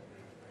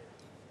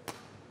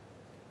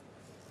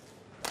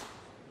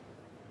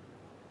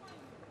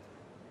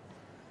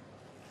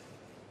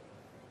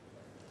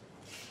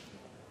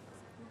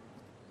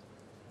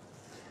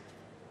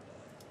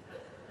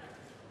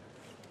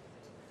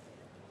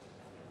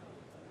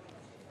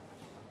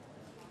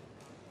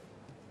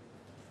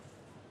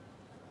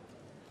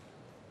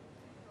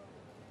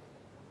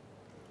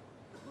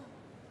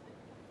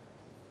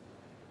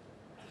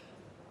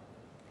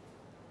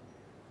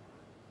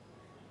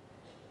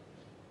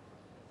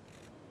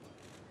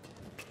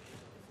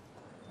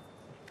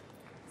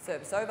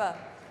 Service over.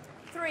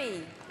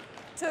 3,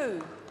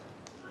 2.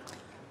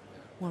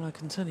 Well, I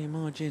can tell you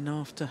Margin,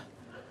 after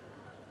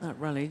that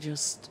rally,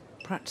 just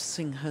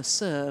practicing her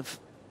serve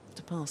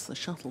to pass the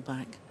shuttle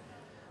back.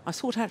 I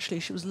thought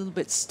actually she was a little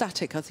bit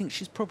static. I think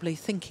she's probably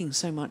thinking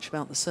so much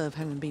about the serve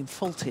having been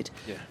faulted.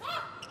 Yeah.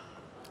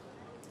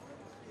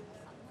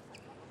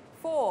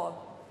 4,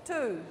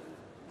 2.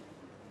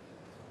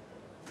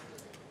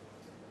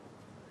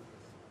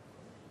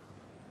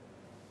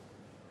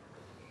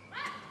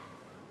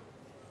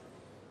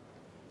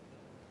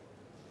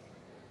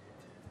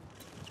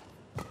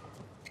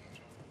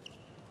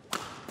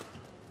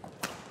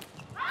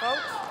 Fault.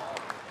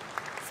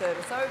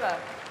 Service over.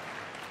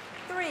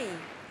 3,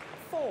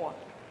 4.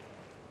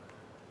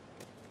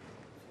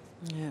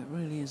 Yeah, it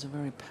really is a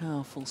very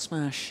powerful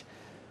smash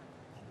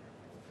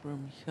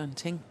from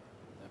Yuanting.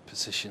 That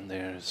position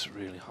there is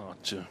really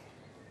hard to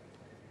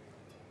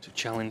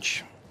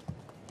challenge.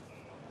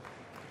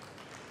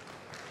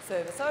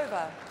 Service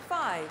over.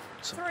 5,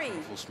 Some 3.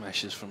 powerful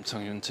smashes from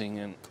Tang Yuanting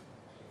and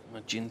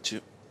Margin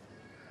to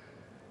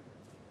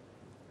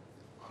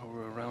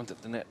hover around at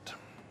the net.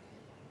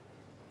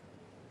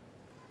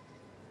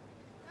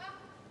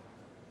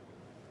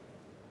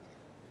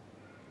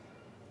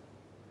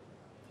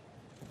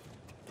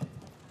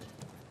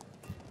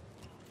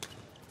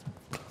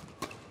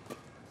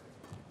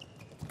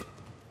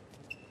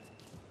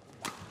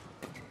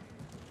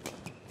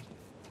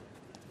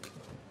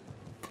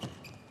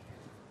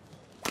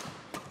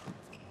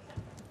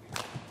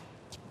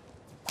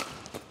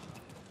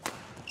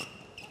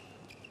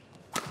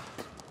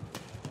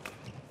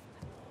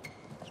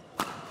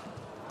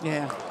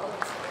 Yeah.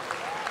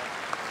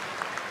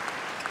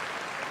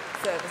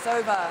 Service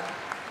over.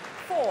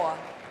 4,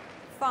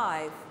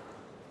 5.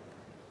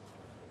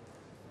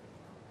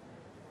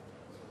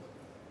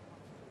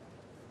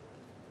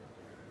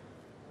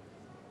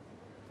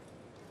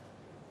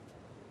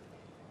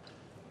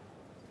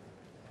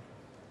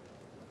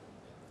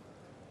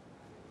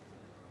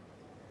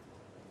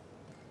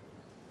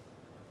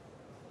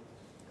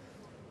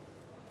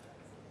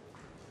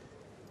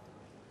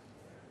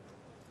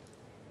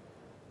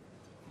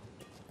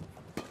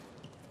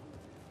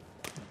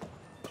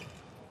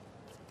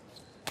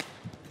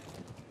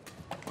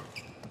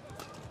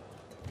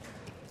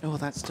 Oh,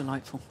 that's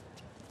delightful.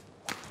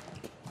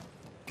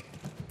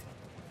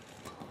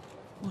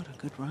 What a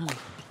good rally.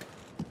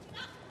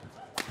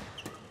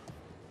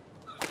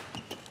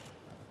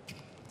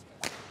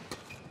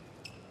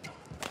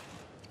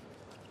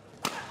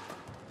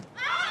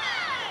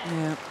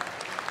 Yeah.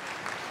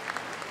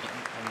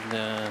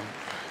 And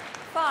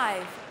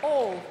 5,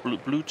 all.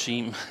 blue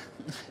team,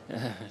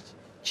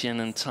 Tian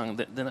and Tang,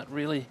 they're not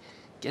really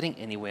getting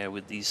anywhere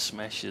with these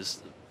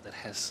smashes that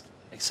has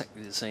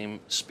exactly the same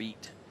speed.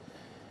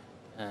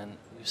 And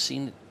we've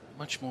seen it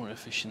much more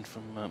efficient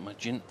from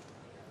Margin.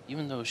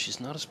 Even though she's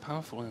not as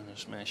powerful in her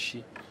smash,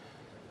 she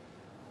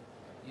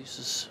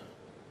uses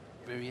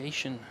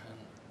variation and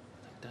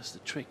that does the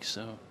trick,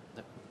 so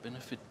that would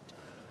benefit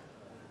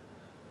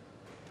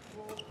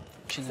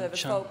Qing and Service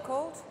Chang. fault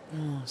called.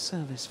 Oh,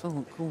 service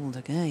fault called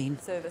again.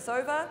 Service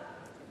over.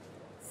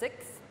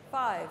 6,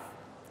 5.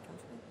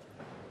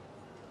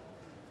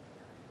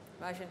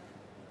 Motion.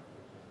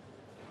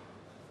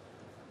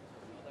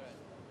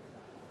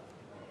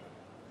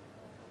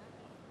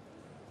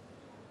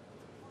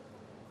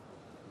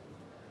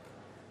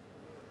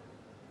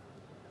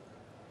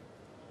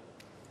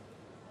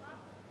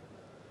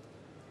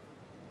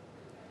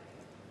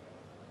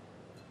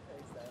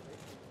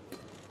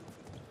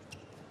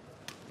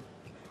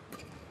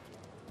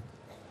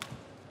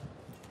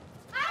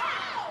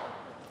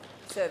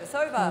 Service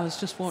over. I was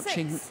just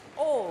watching 6,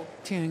 all.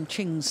 Tian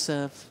Qing's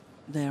serve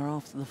there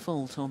after the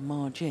fault on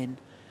Margin,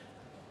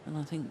 and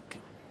I think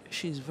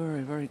she's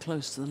very, very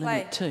close to the Play.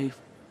 limit too.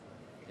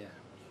 Yeah.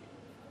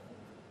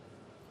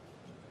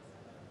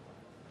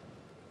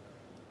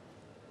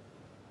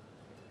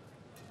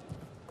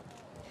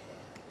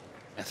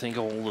 think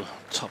all the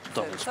top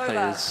doubles over.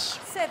 players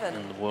 7,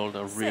 in the world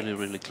are 6. really,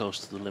 really close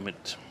to the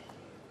limit.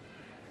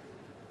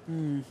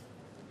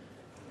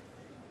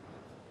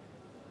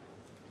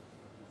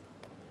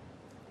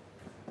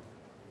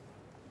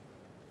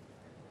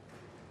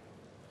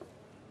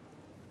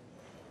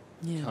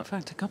 Yeah, in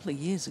fact, a couple of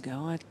years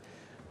ago,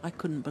 I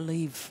couldn't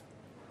believe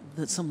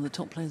that some of the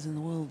top players in the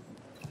world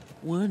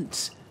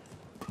weren't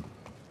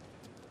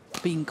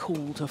being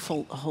called a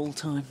fault the whole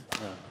time.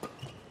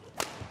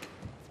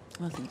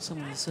 I think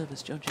some of the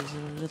service judges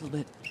are a little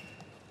bit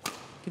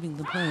giving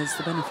the players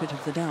the benefit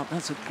of the doubt.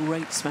 That's a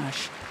great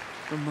smash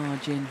from Ma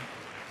Jin.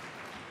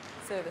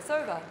 Service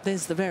over.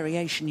 There's the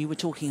variation you were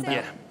talking about.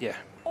 Yeah, yeah.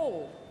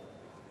 All.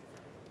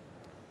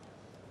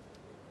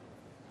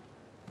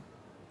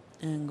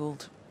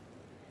 Angled.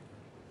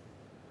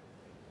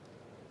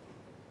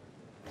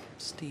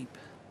 Steep.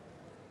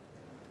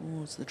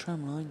 Towards the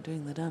tram line,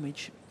 doing the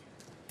damage.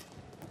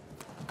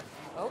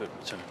 Oh. Good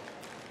return.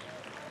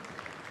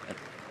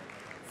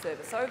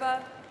 Service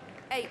over.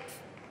 8,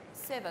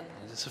 7.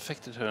 It's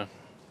affected her.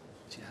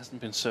 She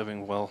hasn't been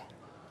serving well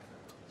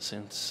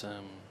since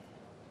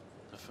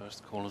the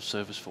first call of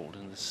service fault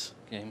in this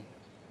game.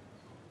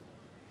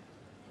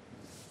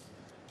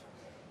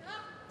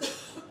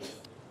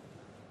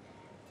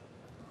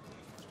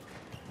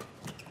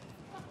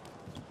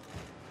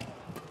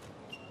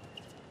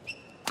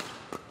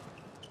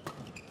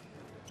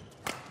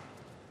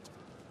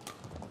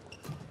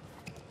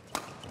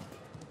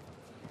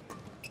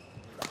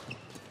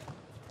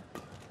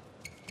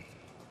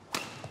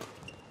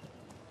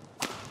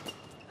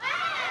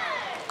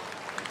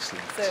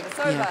 Service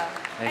over. Yeah.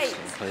 8,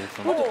 Excellent play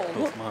from all.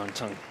 both Ma and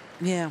Tang.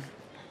 Yeah.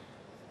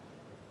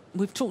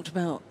 We've talked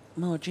about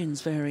Ma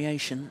Jin's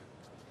variation.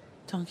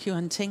 Tang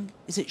Yuanting,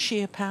 is it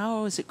sheer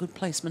power or is it good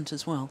placement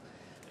as well?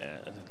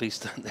 At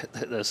least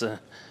there's a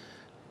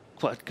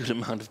quite good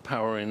amount of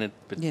power in it,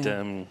 but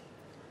Yeah.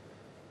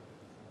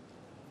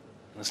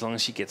 as long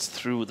as she gets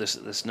through,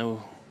 there's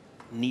no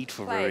need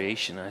for Play.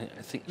 variation. I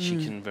think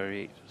she can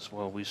vary as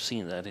well. We've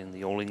seen that in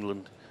the All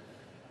England.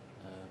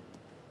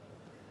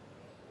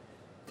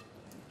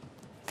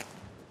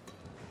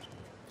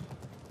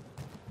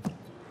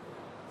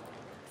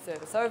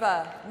 Service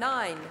over.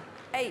 9,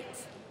 8.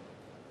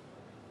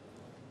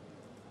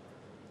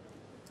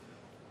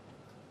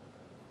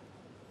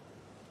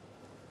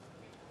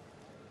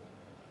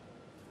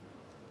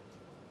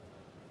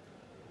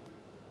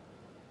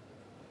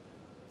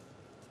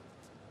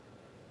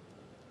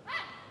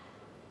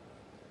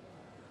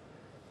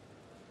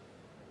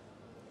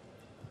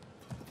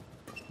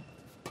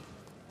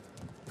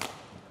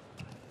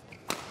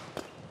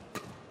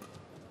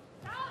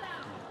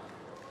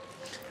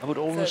 I would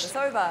almost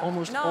Service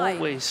over. 9,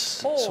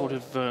 always all. sort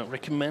of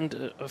recommend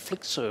a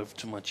flick serve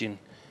to Ma Jin,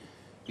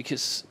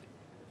 because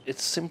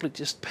it's simply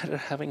just better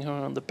having her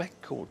on the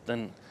back court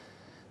than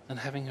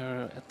having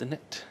her at the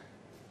net.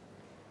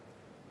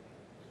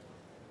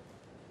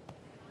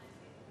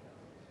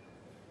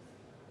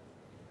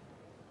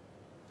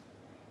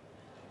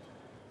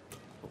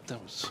 Oh,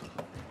 that was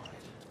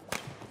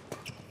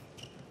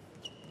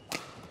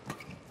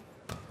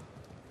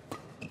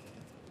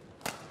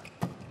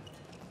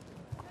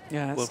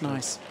Yeah, Well that's played.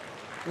 nice.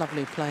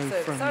 Lovely play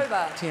Service from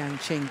over. Tian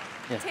Qing.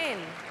 10,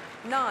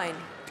 9.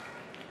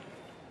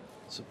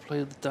 So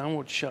play the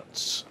downward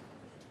shots,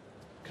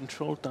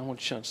 controlled downward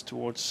shots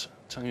towards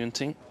Tang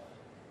Yuanting,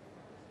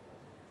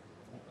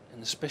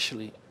 and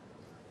especially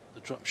the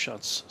drop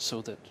shots,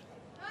 so that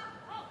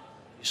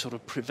you sort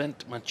of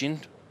prevent Ma Jin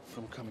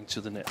from coming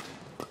to the net.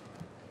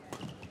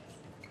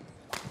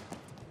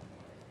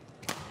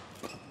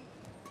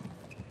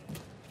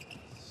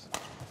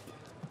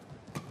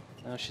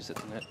 Now she's at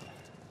the net.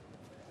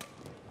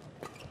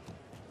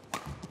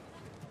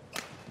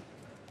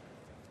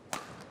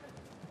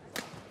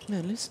 No,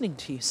 listening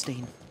to you,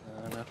 Steen.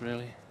 Not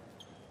really.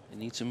 You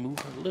need to move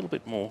a little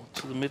bit more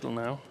to the middle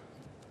now.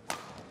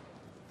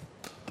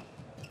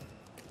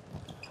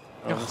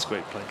 Oh, that's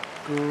great play.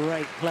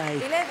 Great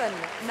play 11,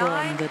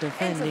 9. from the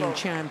defending interval.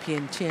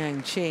 champion,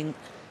 Tian Qing.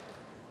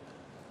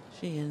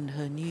 She and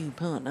her new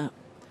partner,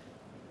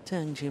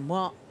 Tang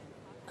Jinhua,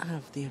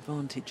 have the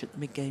advantage at the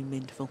mid-game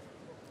interval,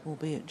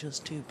 albeit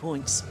just 2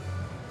 points.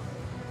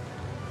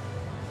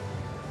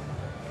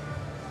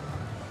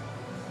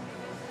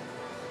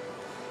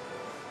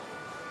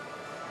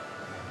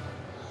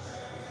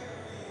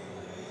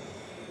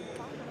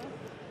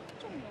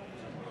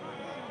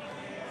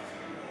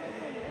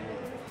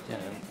 Yeah,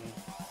 and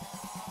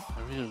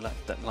I really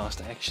like that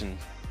last action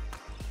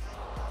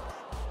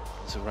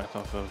as a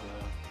wrap-up of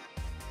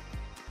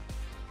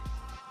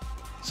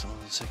some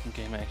of the second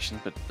game action.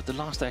 But the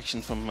last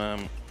action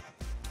from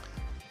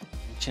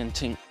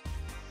Ting,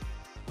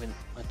 when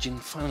Ma Jin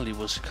finally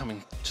was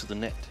coming to the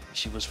net,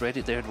 she was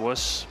ready. There it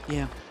was.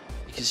 Yeah.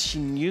 Because she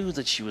knew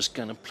that she was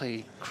going to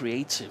play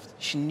creative.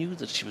 She knew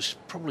that she was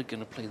probably going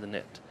to play the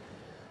net.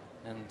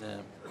 And I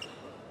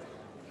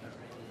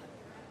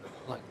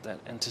really like that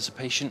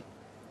anticipation.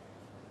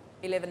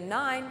 11,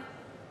 9.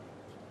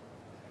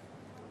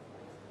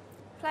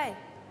 Play.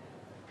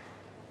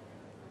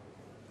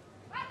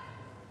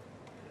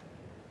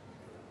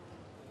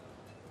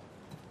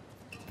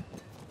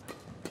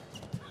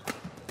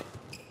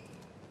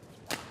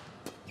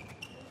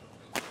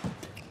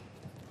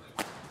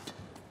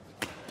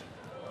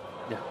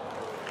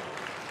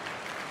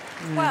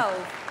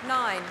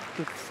 12-9.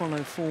 Good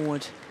follow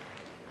forward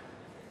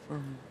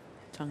from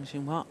Tang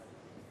Jinhua.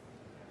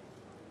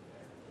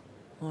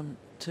 1,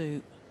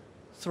 2,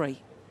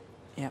 3.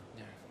 Yep.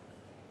 Yeah.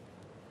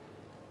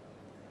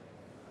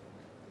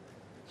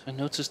 So I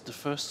noticed the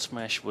first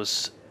smash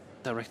was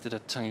directed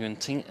at Tang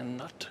Yuanting and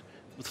not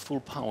with full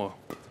power.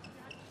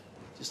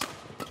 Just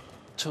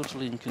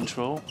totally in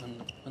control.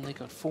 And when they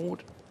got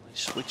forward, they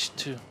switched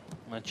to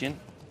Ma Jin.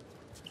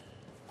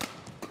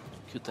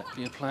 Could that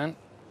be a plan?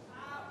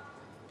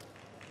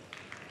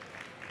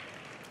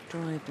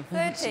 Drive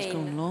defense has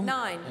gone long. 13-9.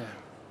 Yeah.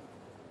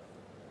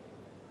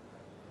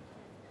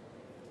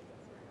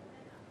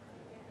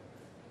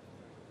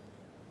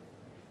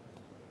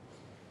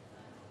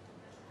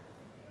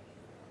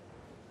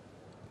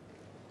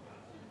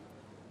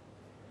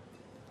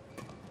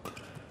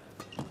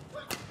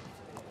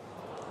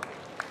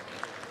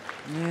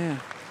 Yeah.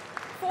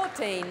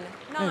 14-9.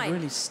 They've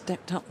really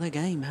stepped up their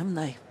game, haven't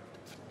they?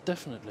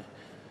 Definitely.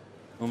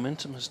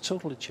 Momentum has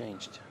totally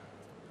changed.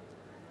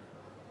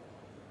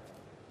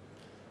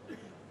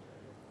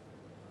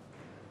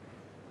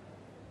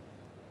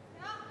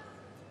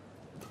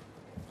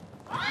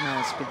 Yeah,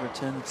 it's a good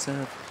return of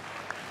serve.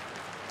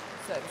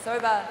 Service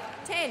over.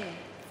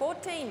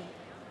 10-14.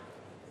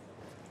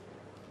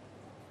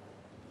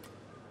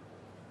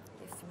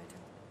 Yes, Tomato.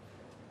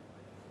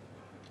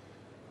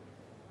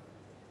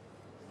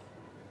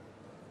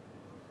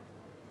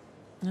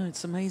 No,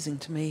 it's amazing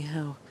to me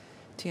how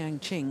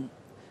Qing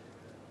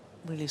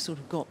really sort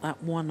of got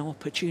that one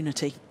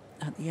opportunity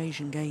at the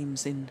Asian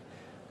Games in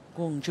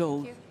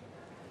Guangzhou.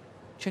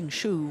 Cheng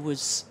Shu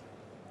was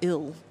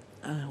ill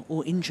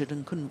or injured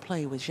and couldn't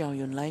play with Zhao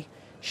Yunlei.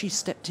 She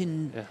stepped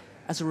in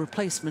as a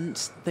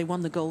replacement. They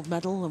won the gold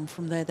medal, and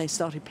from there they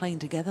started playing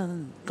together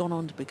and gone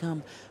on to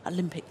become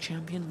Olympic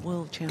champion,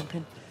 world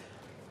champion.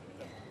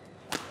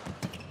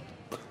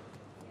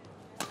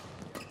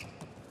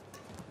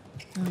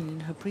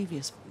 And her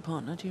previous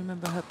partner, do you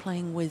remember her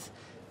playing with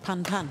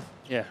Pan Pan?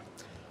 Yeah.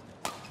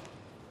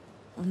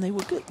 And they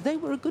were good. They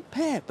were a good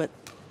pair, but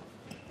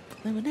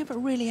they were never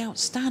really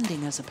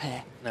outstanding as a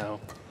pair. No,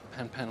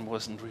 Pan Pan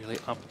wasn't really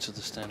up to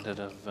the standard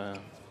of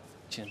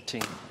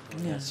Jinhua.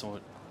 Yeah. I saw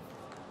it.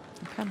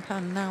 Pan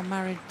Pan now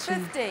married to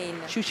 15,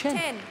 Xu Chen,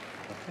 10.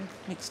 Okay.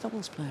 mixed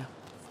doubles player,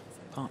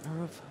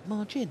 partner of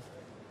Ma Jin. In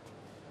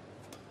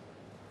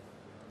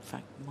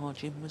fact, Ma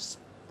Jin was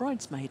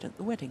bridesmaid at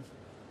the wedding.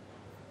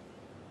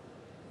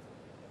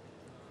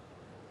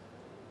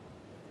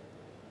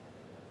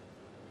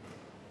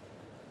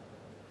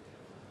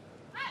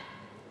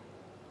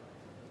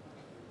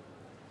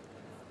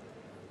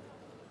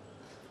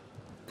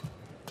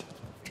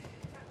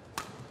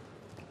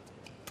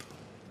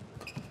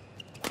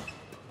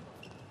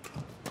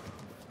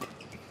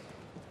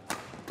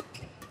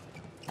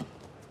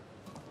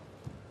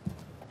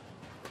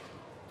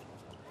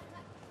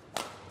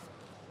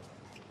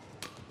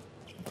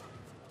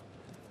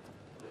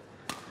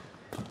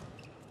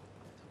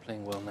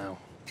 Playing well now.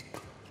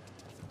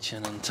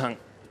 Tian and Tang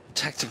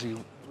tactically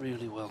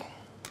really well.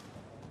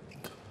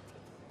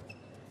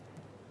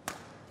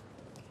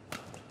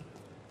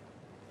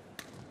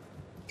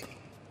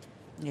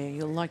 Yeah,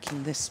 you're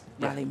liking this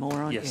rally more,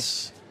 aren't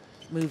yes.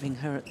 you? Moving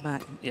her at the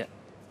back. Yeah.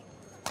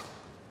 And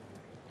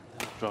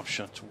then a drop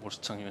shot towards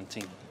Tang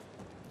Yuanting.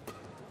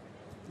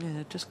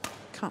 Yeah, just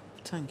cut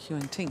Tang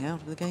Yuanting out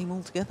of the game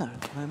altogether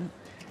at the moment.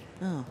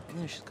 Oh,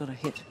 there she's got a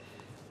hit.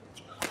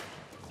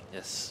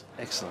 Yes,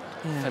 excellent.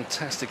 Yeah.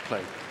 Fantastic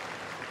play.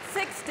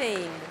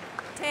 16,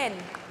 10.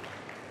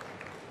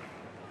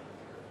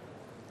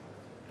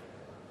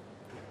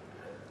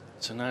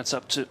 So now it's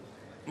up to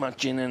Ma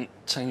Jin and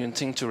Tang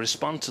Yuanting to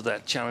respond to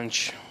that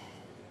challenge.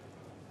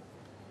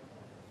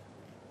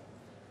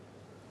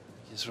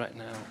 Because right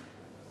now,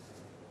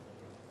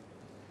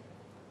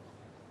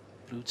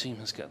 blue team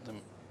has got them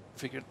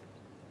figured.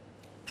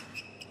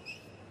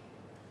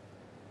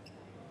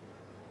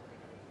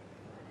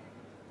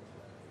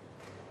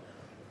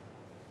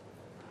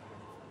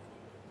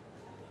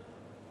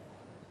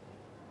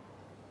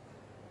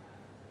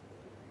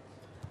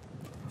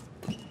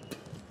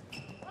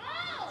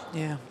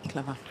 Yeah,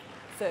 clever.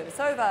 Service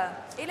over.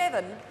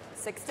 11,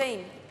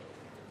 16.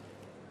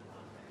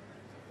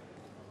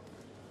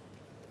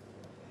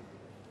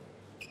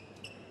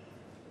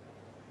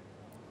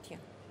 Tian.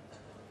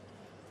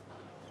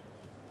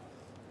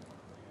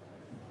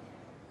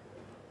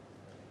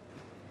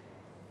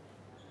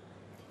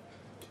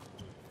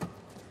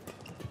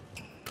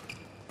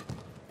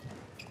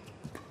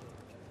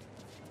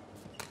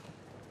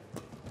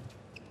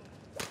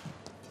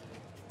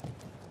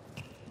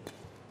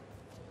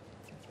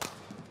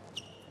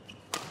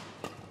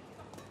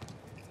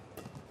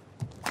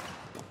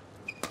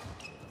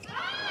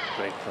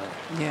 Great play.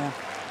 Yeah.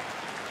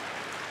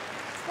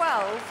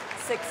 12,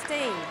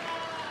 16.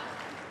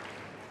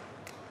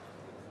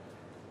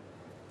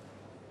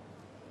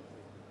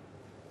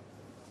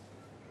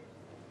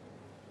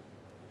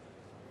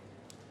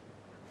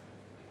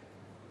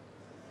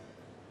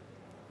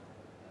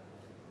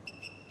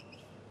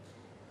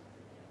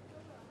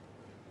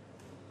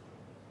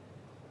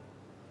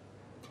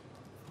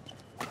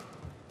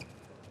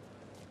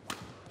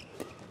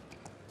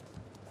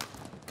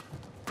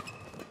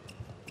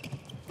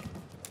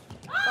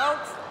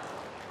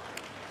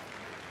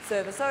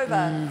 Service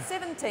over,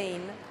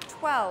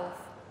 17-12.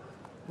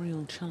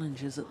 Real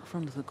challenges at the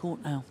front of the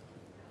court now.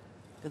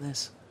 Look at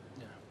this.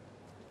 Yeah.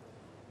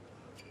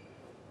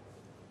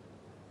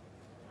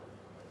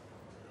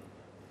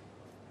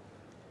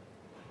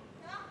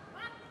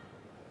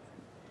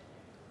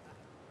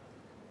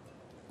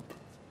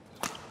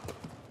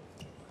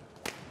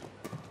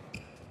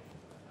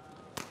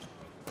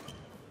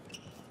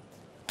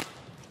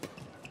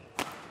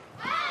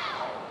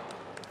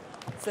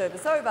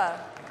 Service over,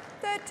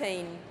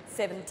 13-17.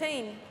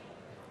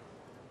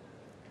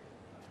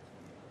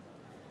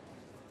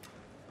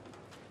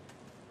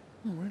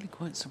 I'm really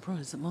quite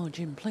surprised that Ma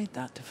Jin played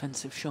that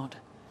defensive shot.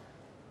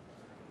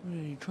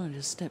 Really trying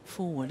to step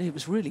forward. It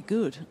was really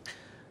good.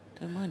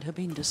 Don't mind her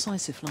being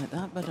decisive like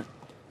that, but it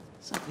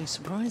certainly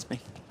surprised me.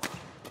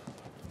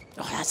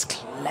 Oh, that's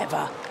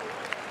clever.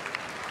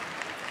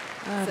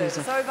 That is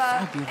a Service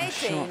over, fabulous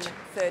shot.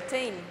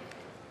 18-13.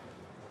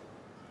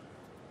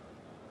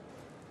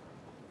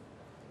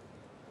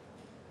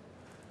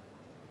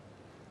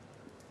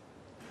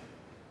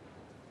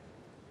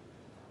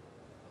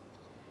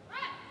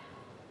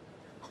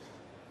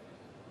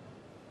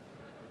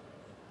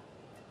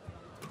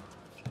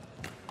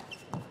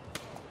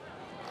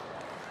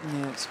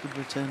 Yeah, it's a good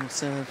return of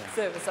serve.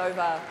 Service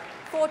over,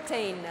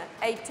 14-18.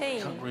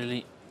 Can't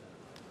really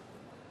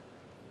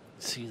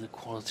see the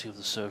quality of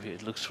the serve here.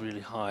 It looks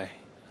really high.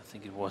 I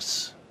think it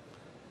was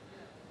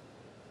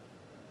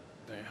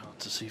very hard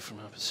to see from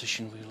our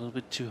position. We're a little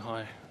bit too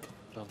high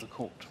above the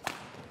court.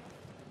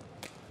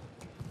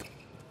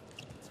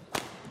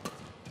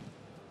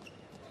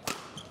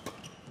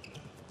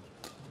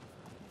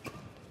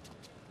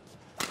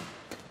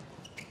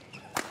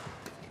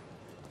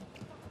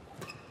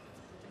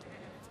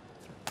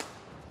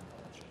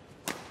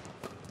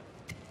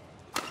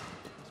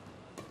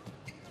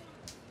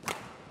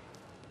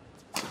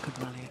 Good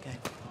rally again.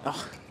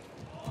 Oh,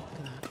 look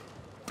at that.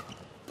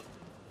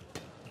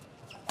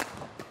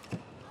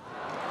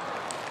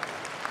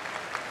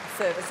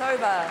 Service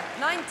over,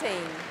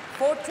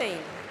 19-14.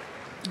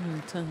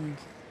 Tang,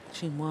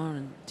 Jinhua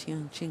and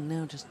Tian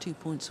now just 2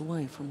 points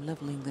away from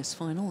levelling this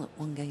final at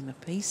 1 game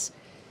apiece.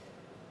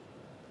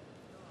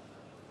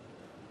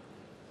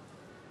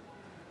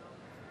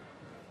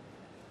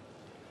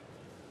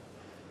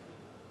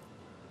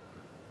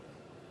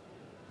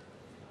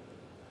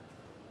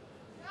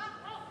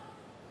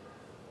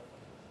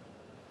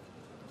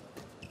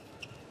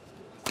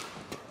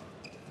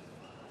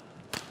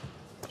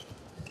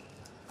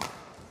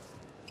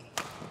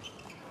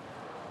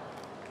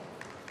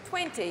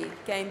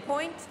 Game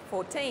point,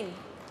 14.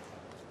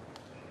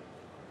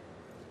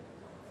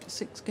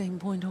 6 game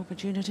point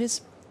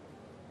opportunities.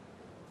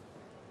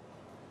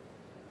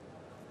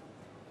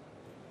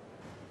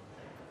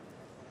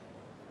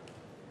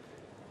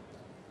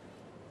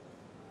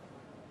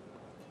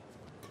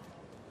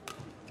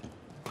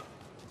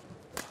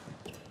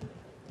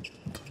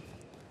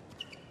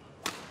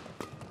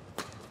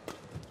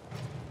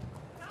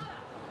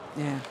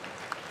 Yeah.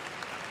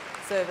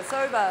 Service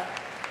over.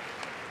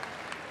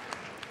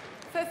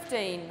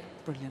 15.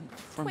 Brilliant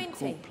front 20.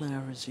 court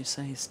player, as you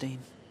say, Steen.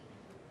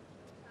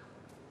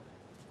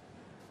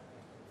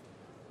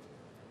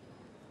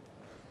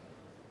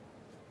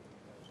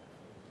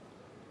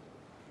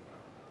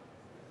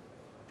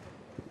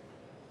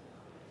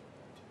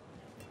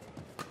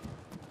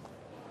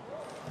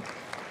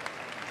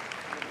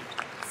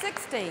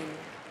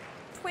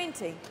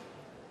 $20.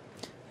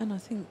 And I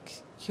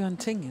think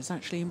Yuanting is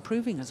actually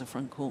improving as a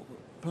front court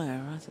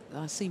player.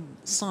 I see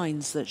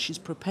signs that she's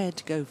prepared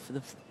to go for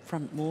the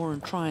front more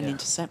and try and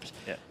intercept.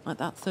 Like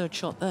that third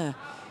shot there.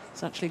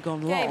 It's actually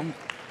gone long.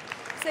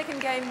 Second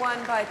game won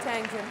by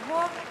Tang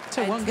Jinhua.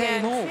 So 1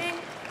 game all.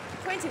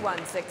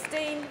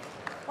 21-16.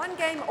 1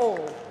 game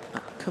all.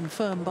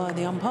 Confirmed by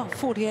the umpire.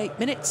 48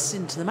 minutes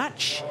into the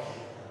match.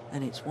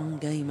 And it's 1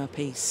 game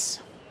apiece.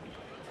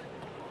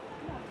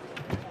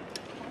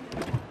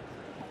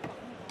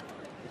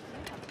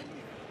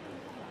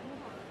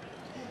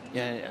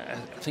 Yeah,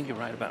 I think you're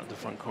right about the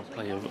front court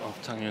play of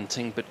Tang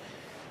Yuanting, but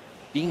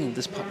being in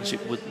this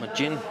partnership with Ma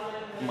Jin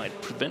might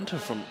prevent her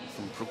from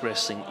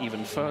progressing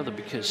even further,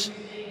 because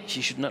she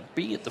should not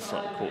be at the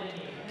front court.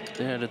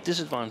 They're at a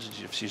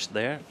disadvantage if she's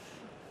there,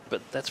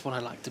 but that's what I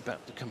liked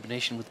about the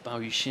combination with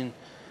Bao Yuxin,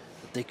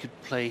 that they could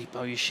play.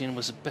 Bao Yuxin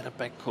was a better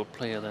backcourt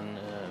player than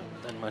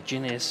Ma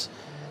Jin is,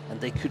 and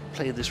they could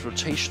play this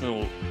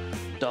rotational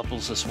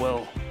doubles as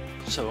well.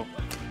 So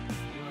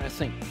I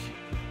think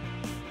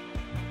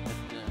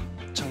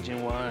Tang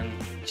Jinhua and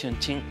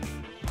Yuanting,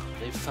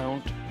 they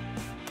found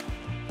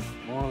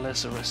more or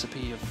less a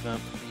recipe of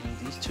beating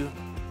these two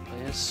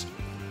players.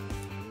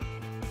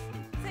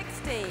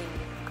 16.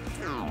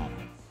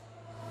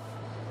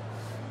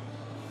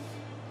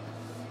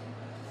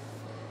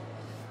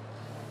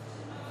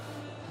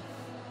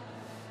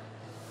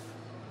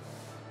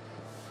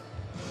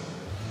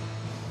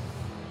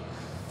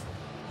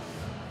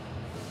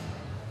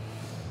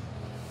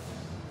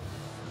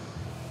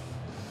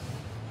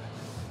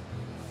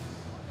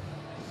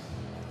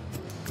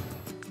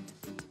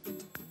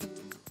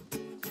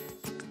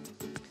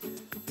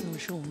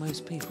 sure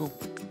most people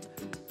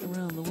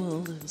around the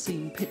world have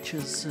seen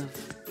pictures of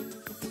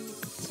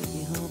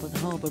Sydney Harbour, the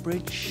Harbour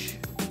Bridge,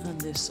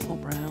 and this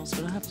opera house,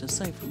 but I have to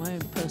say, from my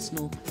own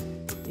personal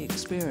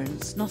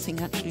experience, nothing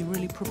actually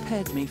really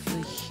prepared me for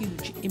the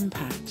huge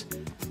impact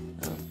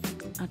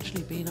of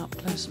actually being up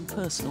close and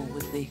personal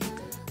with the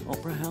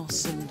opera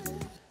house. And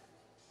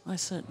I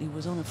certainly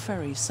was on a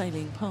ferry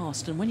sailing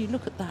past, and when you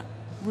look at that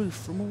roof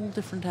from all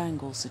different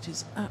angles, it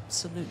is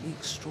absolutely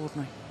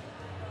extraordinary.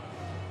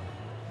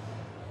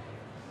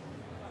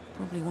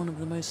 Probably one of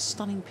the most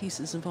stunning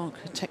pieces of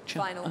architecture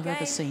I've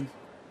ever seen.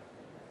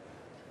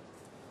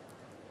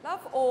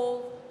 Love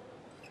all.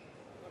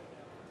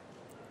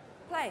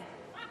 Play.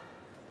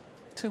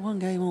 2-1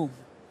 game all.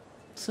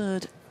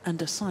 Third and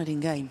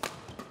deciding game.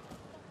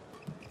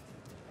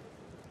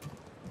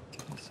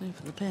 So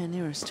for the pair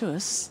nearest to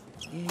us,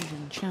 the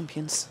Asian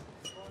champions,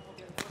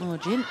 Ma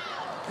Jin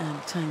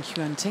and Tang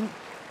Yuanting.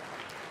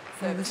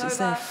 Well, this is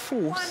their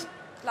fourth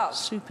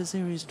Super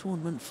Series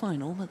tournament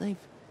final, but they've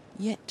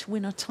yet to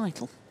win a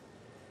title.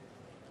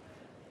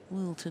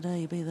 Will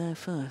today be their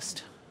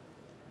first?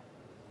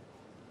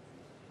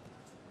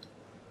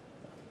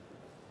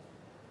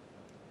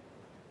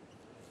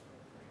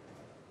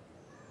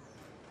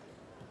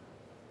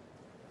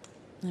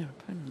 Their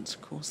opponents,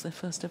 of course, their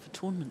first ever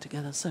tournament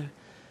together, so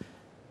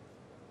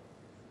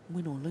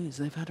win or lose,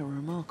 they've had a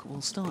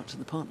remarkable start to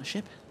the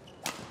partnership.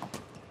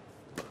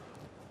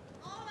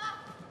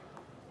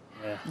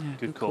 Yeah,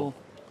 good call.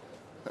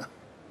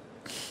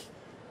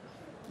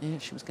 Yeah,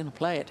 she was going to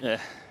play it.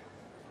 Yeah.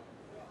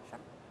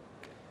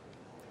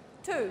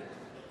 2,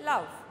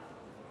 love.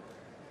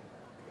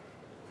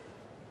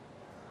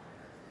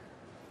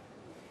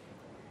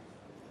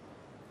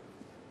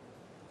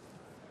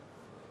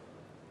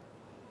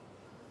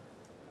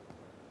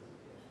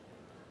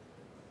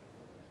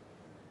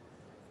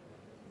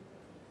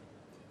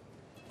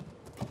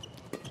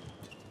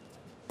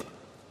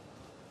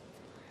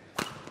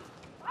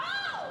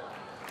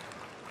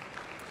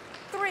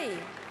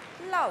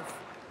 Love.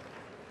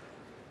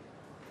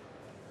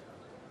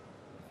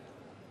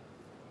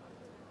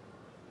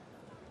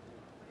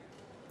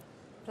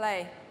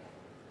 Play.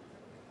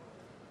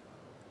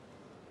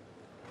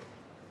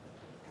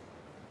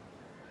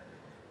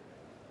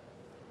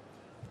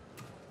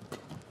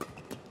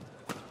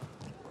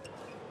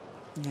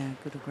 Yeah,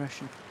 good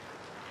aggression.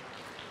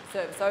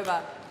 Service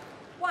over.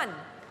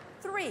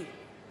 1-3.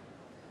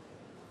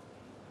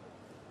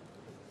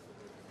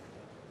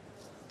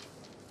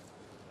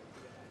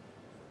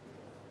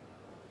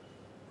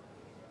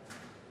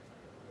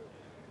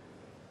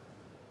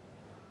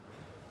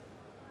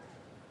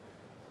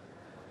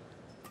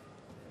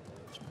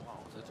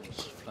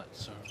 Flat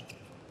serve.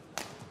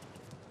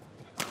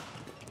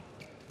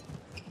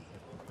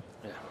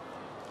 Yeah.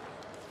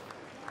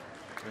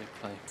 Great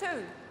play.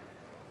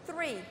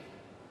 2-3.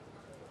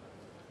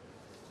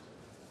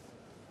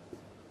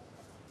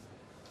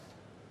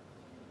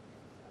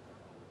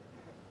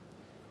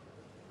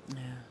 Yeah,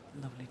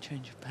 lovely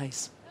change of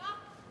pace.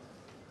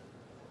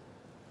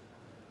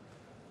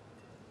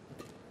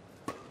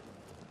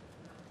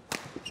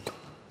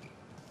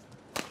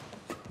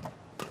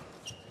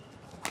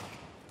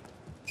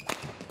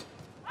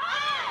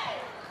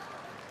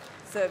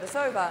 Service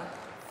over.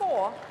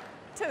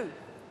 4-2.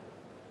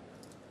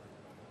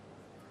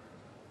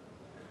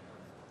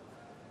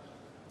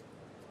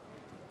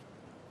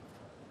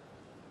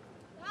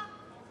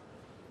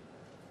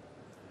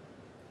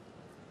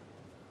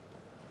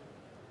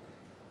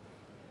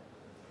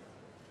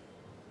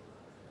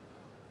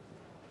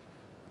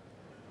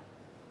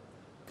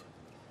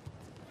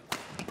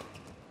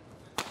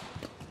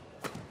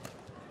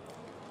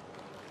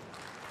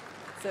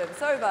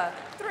 Service over.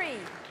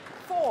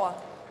 3-4.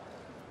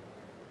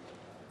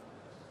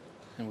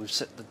 And we've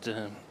said that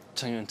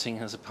Tang Yuanting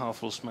has a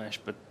powerful smash,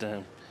 but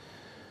Tang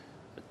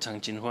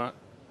Jinhua,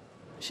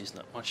 she's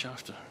not much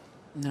after.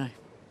 No.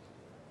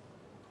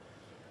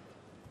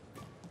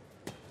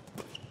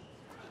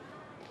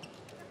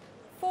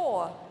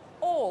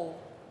 All.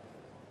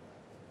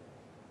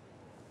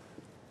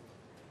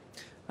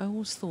 I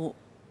always thought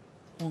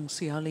Wang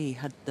Xiali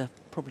had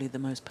probably the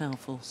most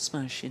powerful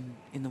smash in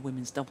the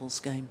women's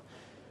doubles game.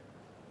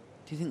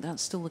 Do you think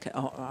that's still the case?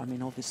 Oh, I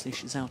mean, obviously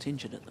she's out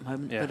injured at the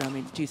moment, yeah. But I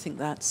mean, do you think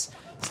that's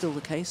still the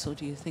case, or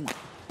do you think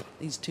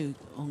these two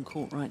on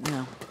court right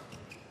now?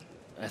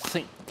 I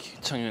think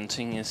Tang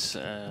Yuanting is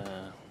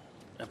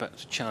about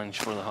to challenge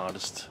for the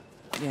hardest.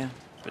 Yeah.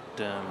 But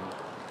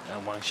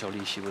Wang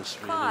Xiaoli, she was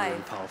really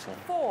powerful.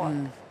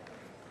 5-4.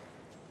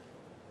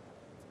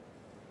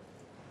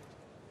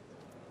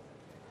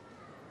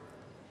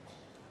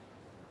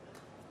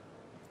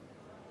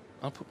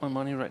 I'll put my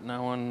money right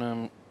now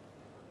on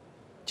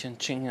Tian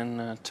Qing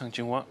and Tang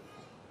Jinhua.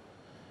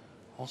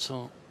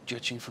 Also,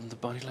 judging from the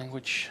body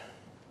language.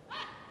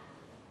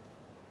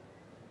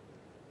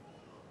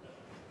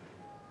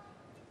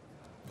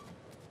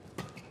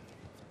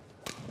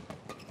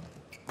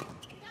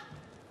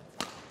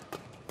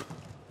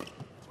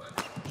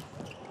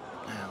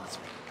 Yeah, that's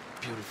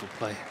beautiful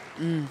play.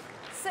 6-4.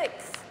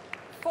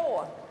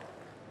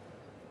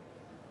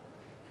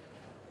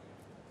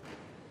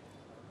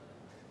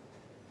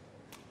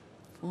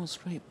 4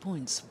 straight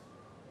points.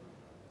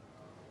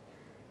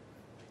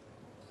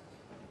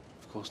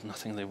 Of course,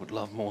 nothing they would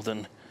love more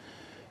than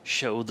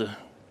show the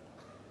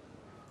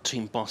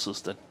team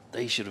bosses that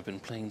they should have been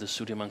playing the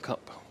Sudirman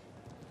Cup.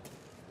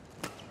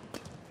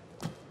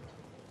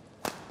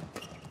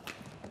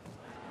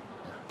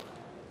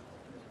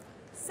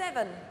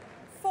 Seven,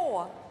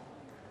 4.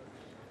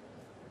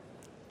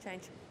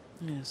 Change.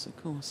 Yes, of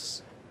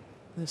course.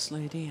 This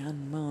lady,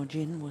 Anne Ma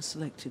Jin, was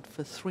selected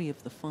for 3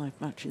 of the 5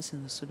 matches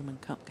in the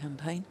Sudirman Cup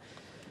campaign.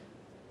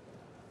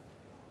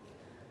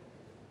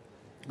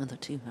 And the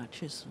 2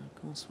 matches,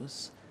 of course,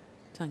 was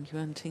Tang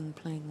Yuanting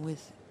playing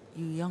with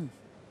Yu Young.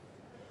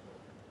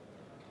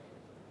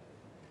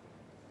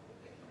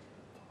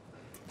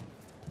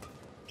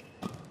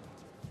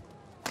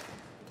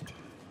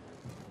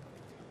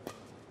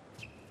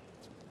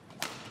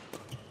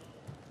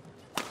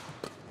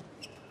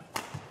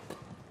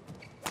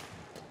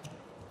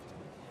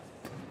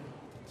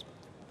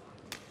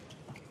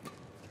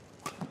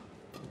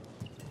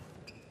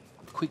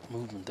 Quick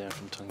movement there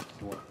from Tang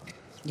Jinhua.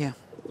 Yeah.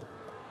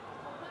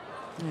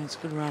 Yeah, it's a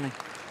good rally.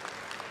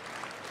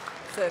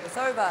 Service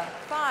over.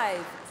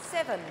 5,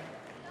 7.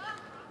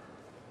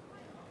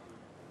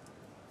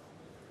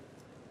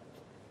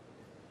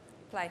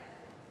 Play.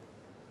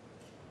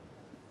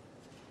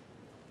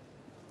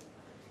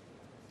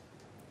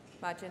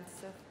 Margin to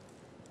serve.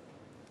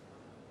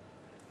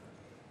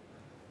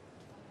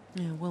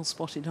 Yeah, well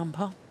spotted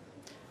umpire.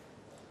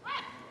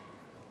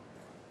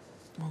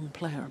 Wrong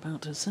player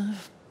about to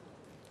serve.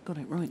 Got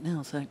it right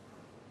now, though.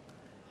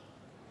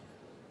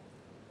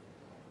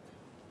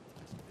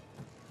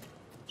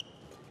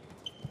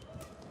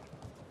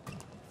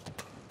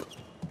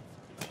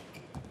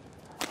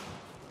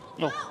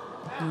 No.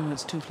 Oh,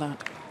 it's too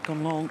flat.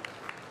 Gone long.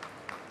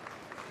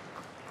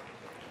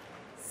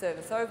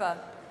 Service over.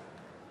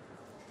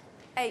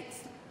 8,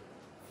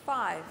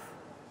 5.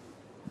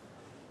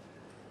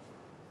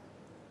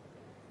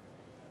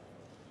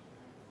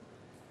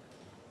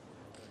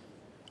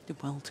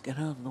 Did well to get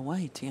out of the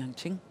way, Tian.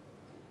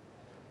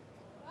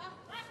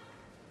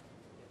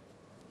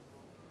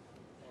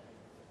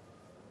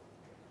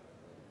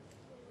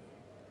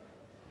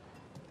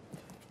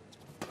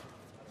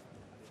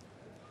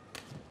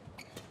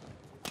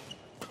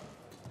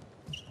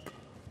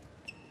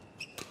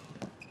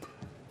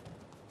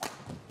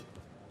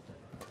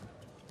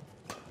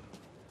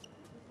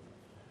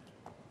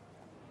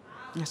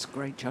 That's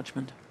great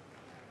judgment.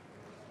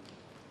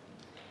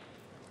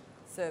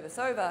 Service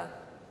over.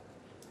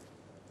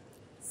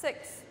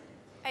 6,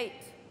 8.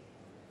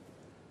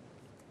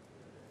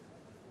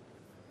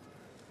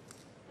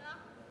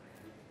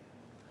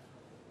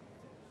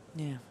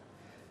 Yeah.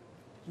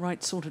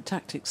 Right sort of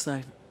tactics,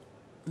 though.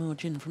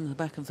 Margin from the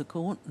back of the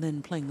court,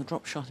 then playing the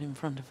drop shot in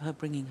front of her,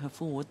 bringing her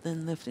forward,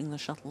 then lifting the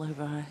shuttle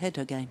over her head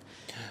again.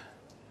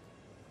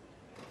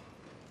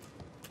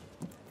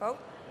 Oh.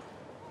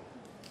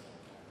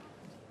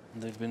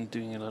 They've been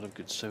doing a lot of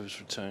good service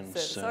returns.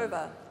 Service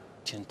over.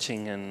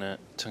 Yuanting and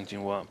Tang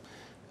Jinhua,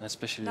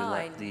 especially 9,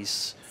 like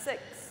these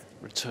 6.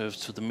 returns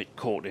to the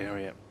mid-court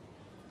area.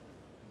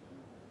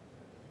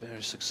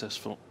 Very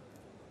successful,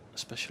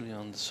 especially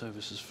on the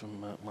services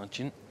from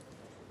Margin.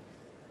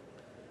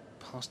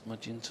 Past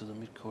Margin to the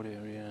mid-court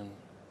area and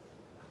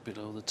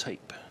below the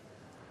tape.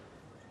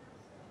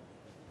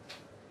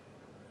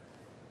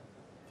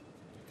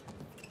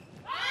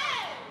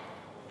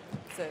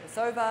 Service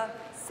over.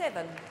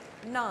 7,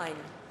 9.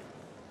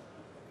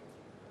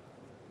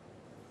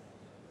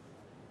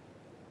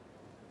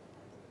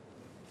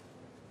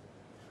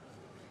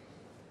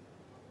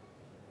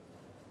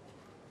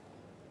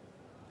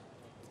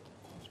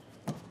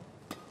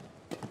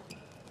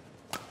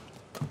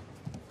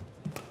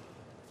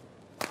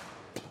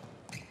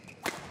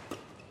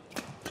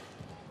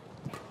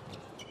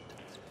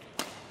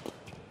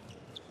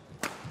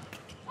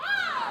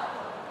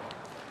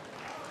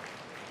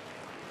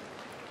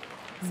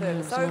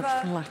 Service It was a much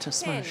over. flatter 10,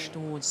 smash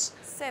towards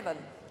 7.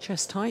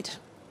 chest height.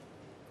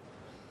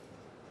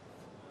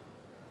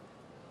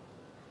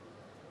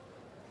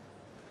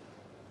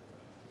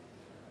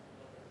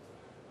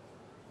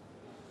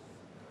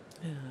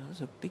 Yeah, it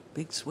was a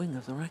big swing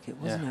of the racket,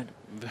 wasn't it?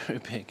 Very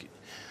big.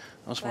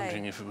 I was Play.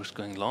 wondering if it was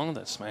going long,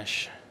 that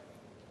smash.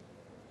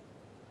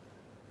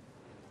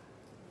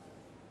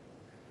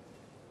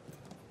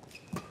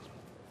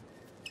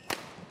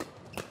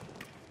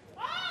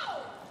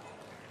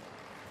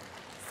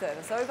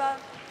 Service over.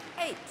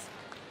 8,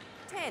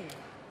 10.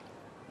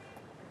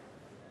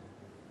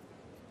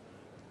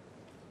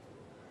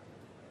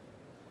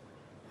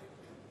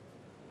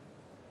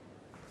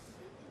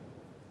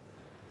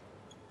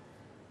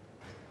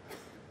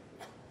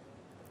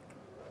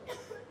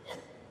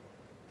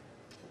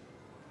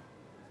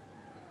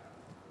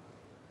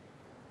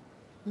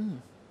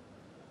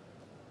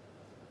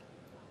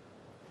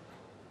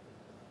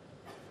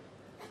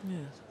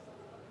 Yes.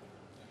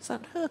 Is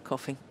that her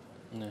coughing?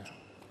 Yeah.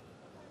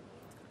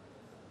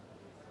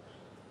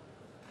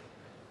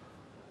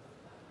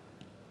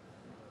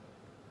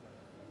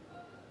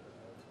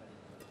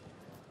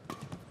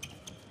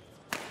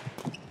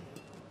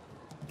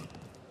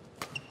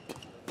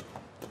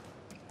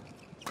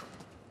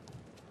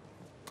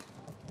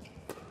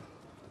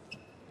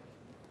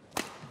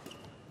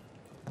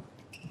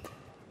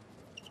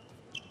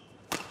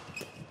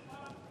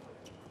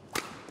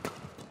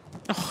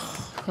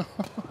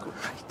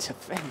 Great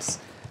defence.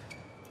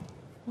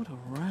 What a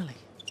rally.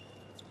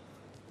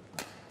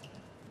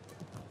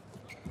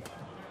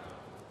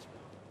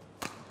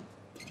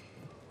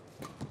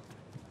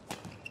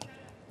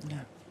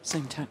 Yeah,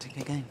 same tactic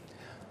again.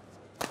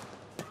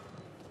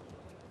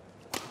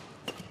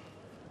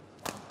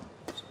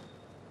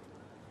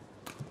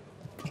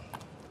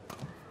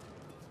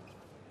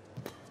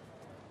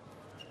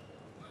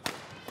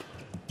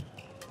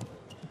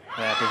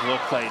 Yeah, but well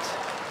played.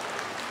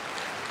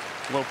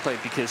 Well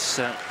played, because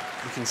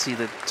we can see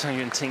that Tang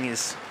Yuanting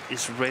is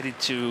ready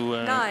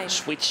to 9,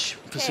 switch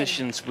 10.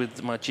 positions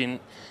with Ma Jin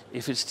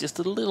if it's just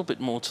a little bit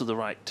more to the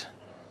right.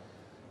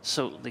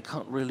 So they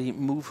can't really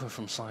move her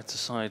from side to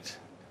side.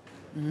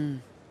 I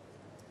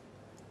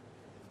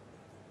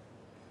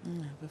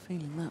have a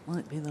feeling that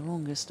might be the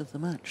longest of the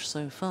match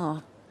so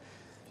far.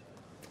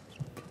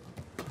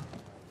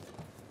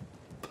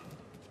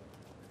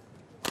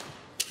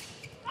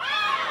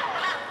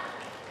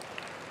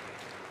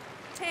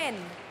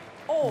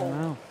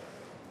 Wow.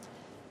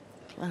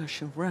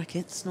 Clash of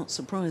rackets, not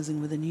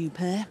surprising with a new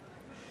pair.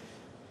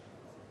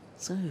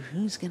 So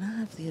who's going to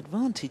have the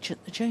advantage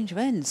at the change of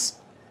ends?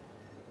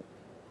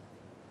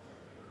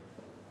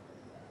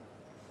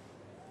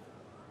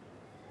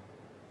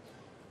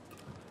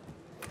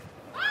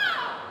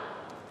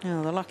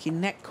 Now the lucky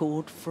net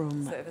cord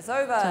from Service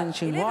over. Tang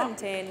Jinhua.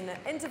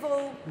 11-10.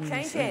 Interval.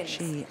 Change ends.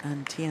 Qing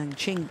and Tian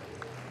Qing,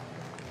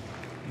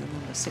 the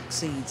number 6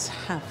 seeds,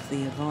 have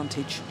the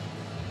advantage.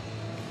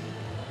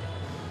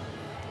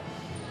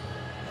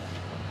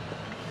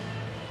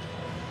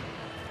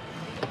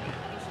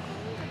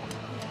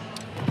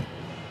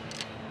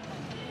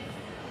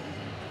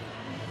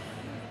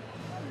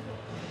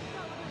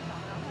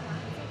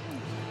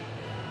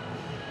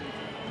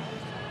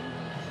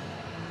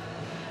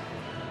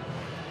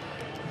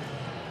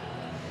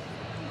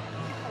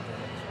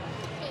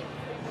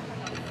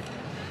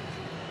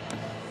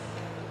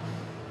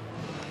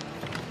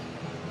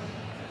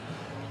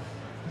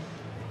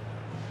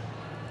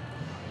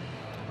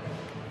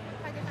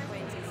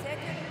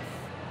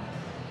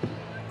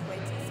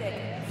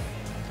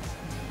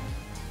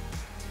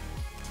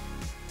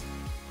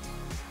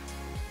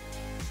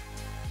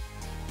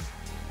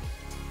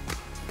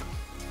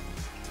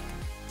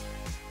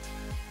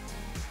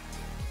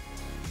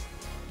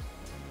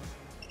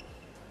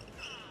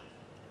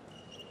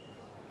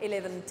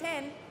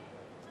 $11-10.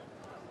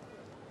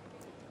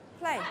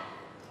 Play.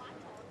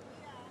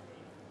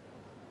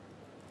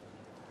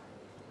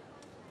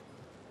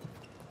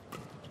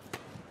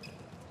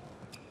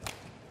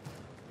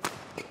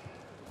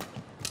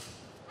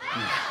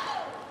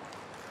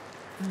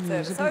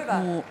 There's a bit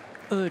more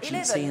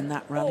urgency 11, in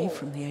that rally all.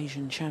 from the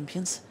Asian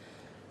champions.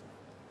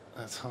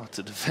 That's hard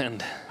to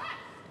defend.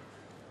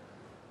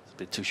 It's a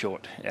bit too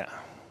short, yeah.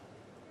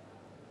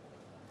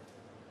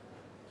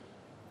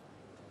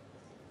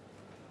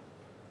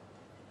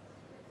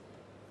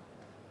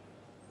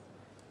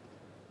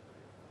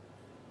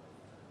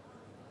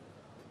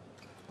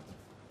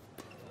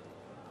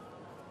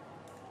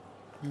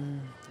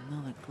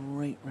 Another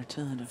great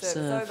return of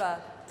Service serve.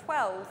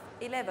 over.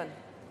 12-11.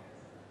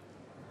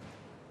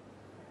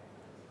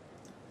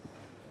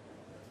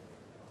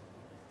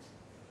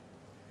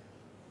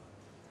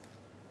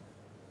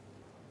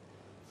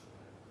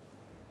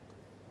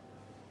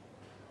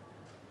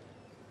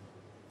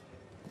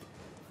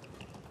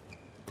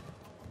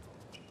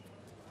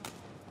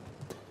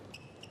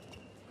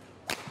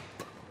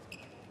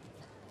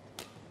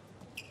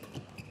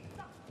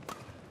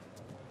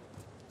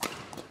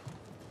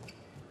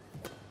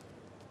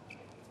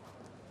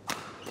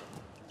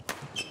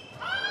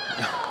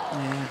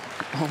 Yeah.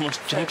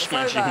 Almost jab Service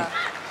smashing. over.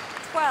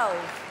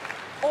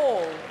 12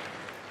 all.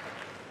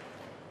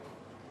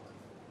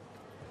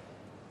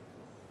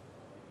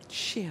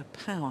 Sheer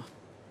power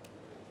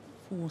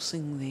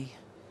forcing the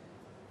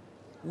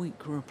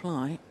weak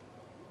reply.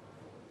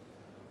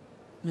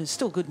 There's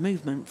still good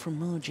movement from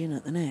Ma Jin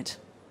at the net.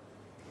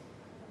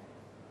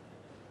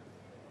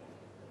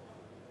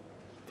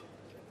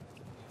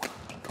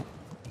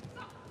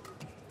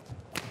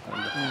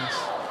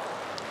 Yes.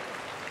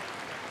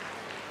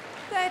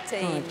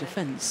 13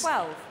 defence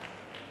 12.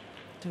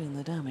 doing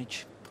the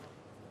damage.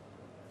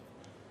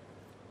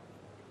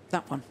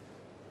 That one.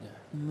 Yeah.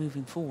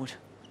 Moving forward.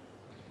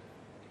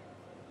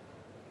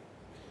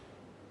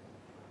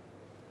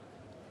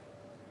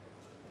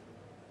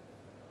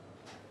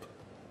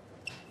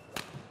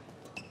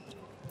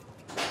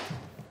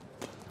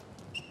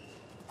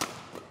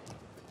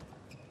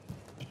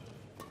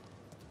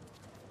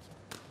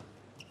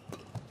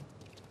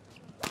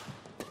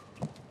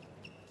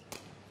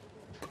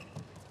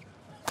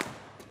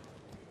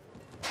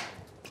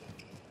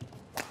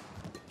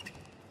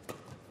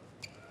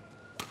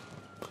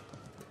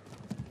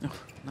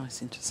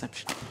 Nice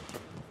interception.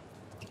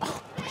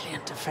 Oh,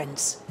 brilliant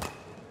defence.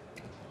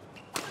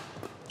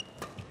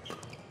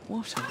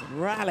 What a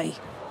rally.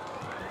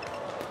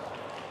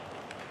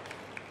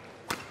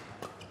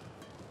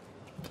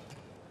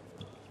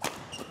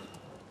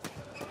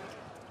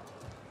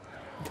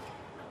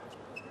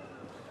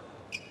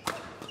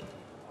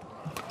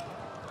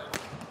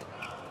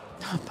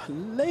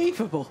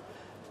 Unbelievable.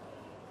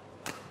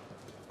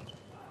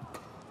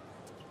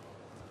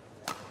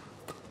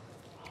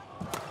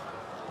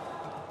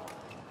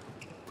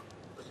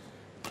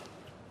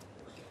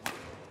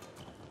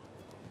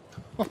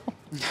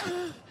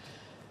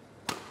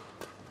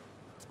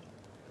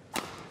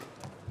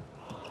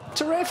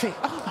 Terrific.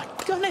 Oh my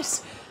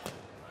goodness.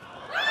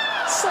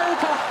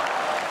 Super.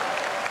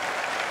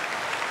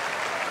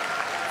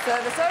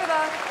 Service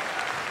over.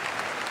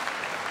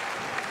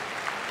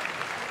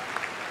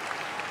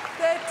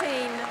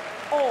 13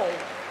 all.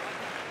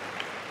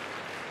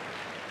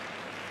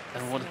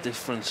 And what a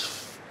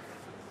difference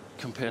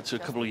compared to a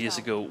couple of years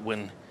ago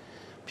when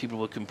people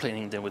were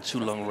complaining there were 2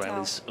 long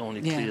rallies,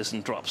 only clears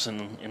and drops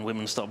in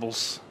women's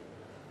doubles.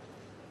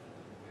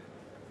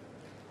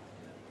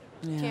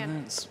 Yeah,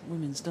 Tian. that's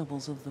women's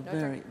doubles of the No,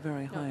 very,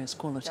 very highest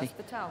quality. Just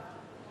the towel.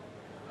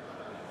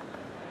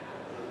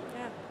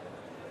 Yeah.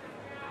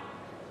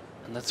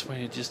 And that's where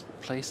you just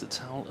place the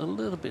towel a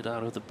little bit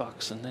out of the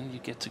box, and then you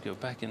get to go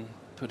back and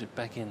put it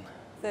back in.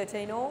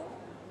 13 all.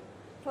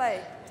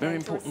 Play. Very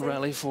Tang to important receive.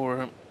 rally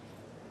for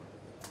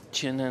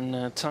Tian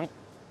and Tang,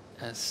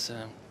 as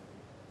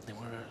they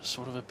were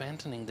sort of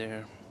abandoning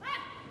their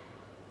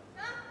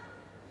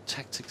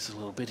tactics a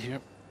little bit here.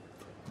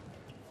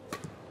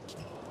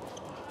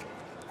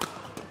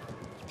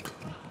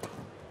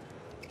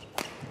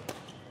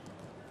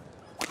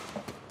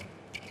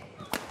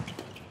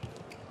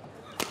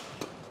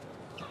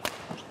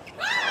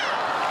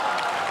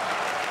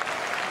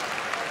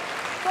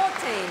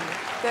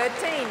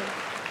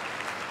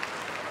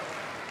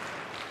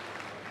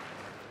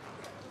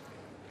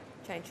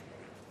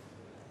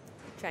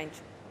 Change.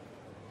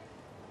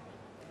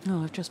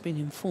 Oh, I've just been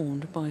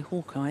informed by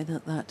Hawkeye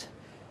that that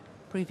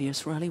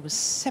previous rally was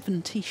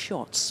 70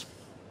 shots.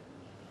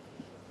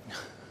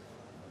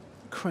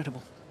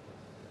 Incredible.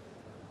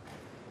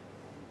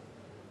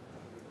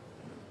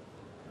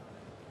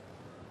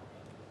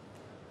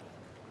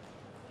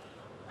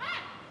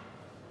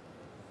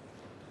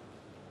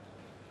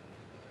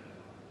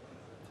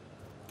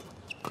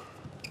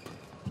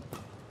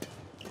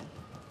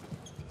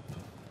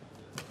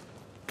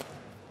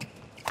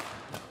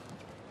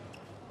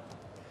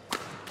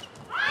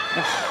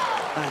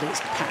 That is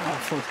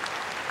powerful.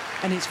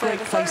 And it's great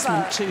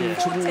placement too,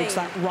 towards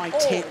that right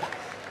tip.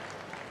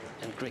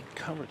 And great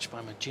coverage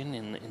by Jin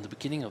in the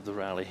beginning of the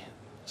rally,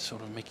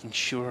 sort of making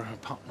sure her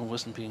partner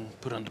wasn't being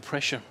put under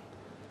pressure.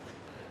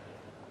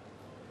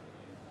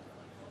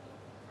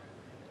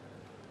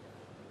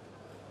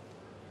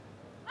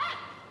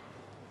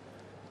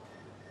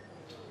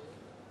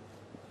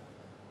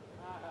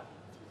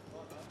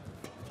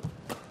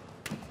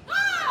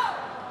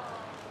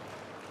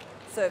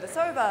 Service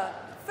over.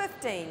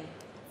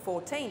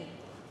 15-14.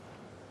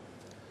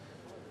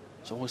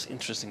 It's always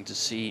interesting to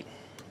see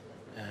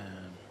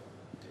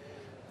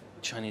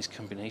Chinese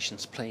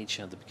combinations play each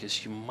other,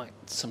 because you might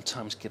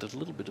sometimes get a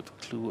little bit of a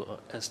clue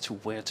as to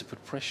where to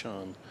put pressure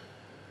on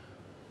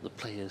the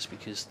players,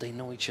 because they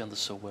know each other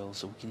so well.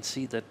 So we can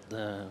see that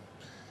the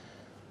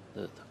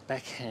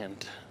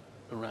backhand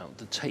around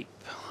the tape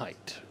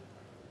height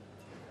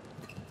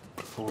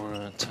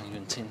for Tang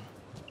Yuanting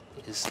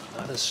is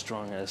not as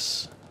strong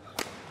as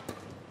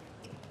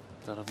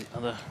a lot of the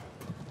other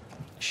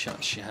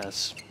shots she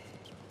has.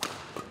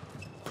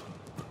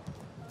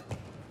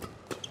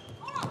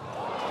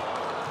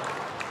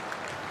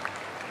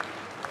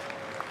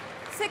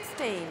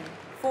 Sixteen,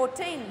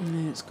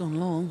 14. No, it's gone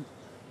long.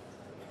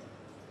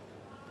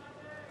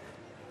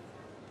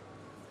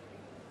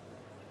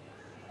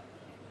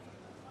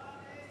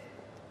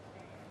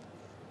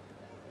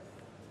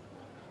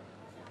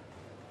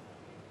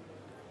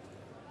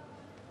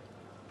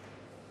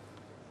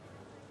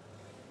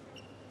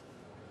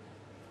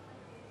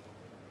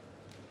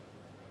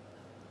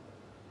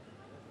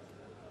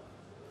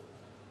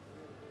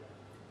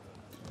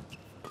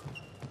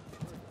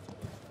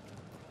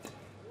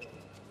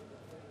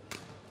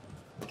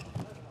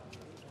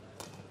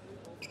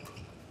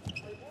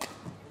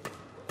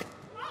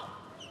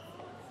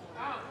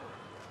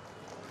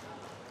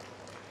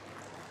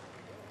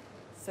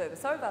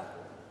 Service over.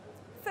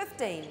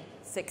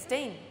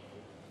 15-16.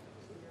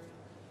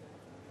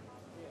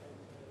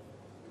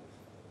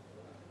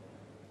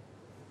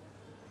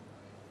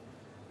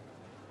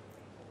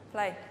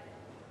 Play.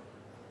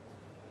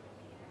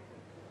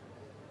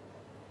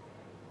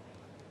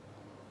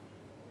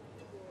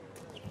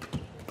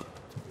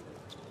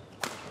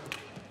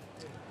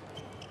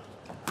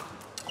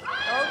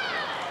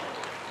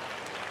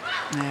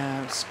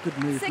 Yeah, it's good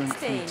movement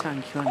from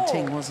Tang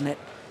Yuanting, wasn't it?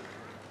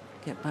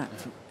 Get back,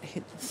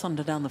 hit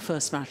thunder down the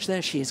first match.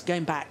 There she is,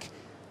 going back.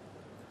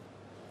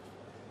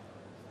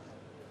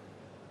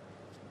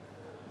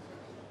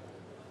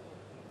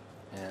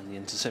 And the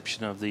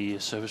interception of the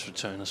service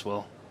return as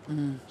well,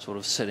 sort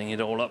of setting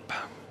it all up.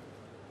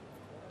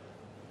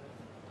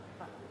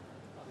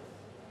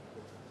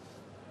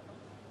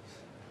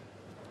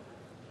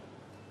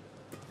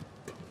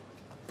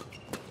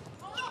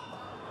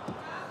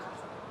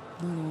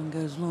 Another one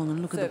goes long,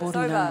 and look at the Service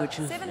body over. language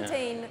of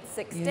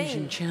 17-16. the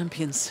Asian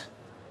champions.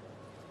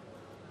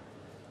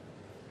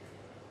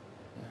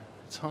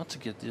 It's hard to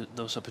get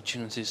those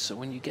opportunities, so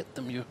when you get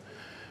them, you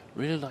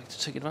really like to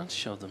take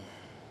advantage of them.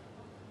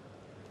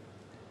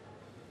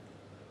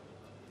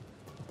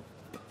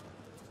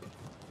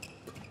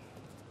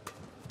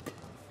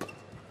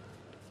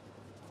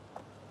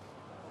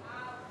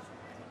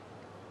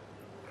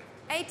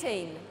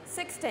 Eighteen,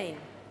 16.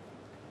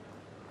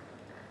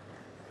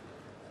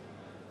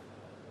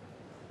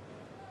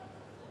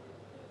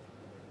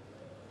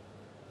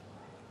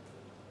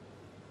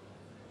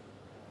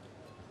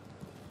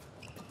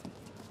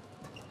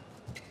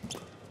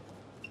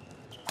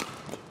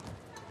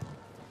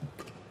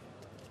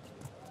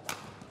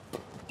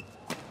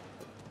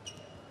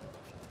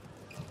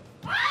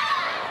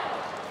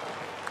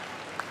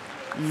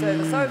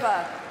 Service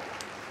over.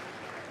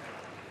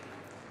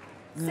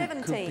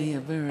 That could be a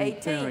very,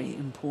 18. very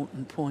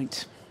important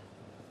point.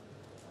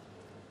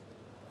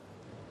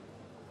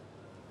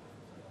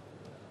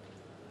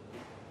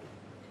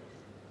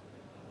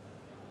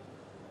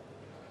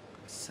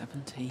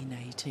 Seventeen,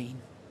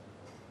 18.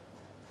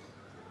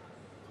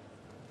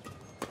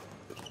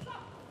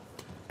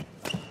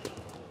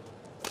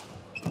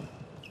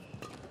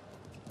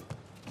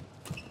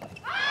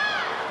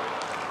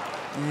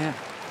 Yeah.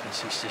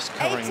 Yes, he's just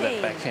covering that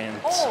 18.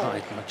 backhand All.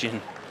 side,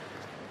 Jin.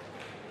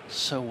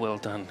 So well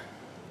done.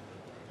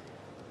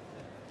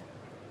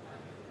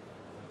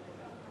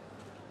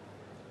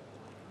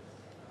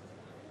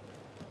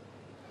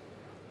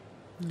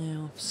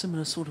 Now,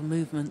 similar sort of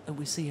movement that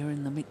we see here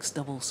in the mixed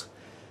doubles.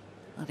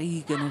 That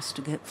eagerness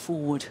to get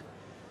forward.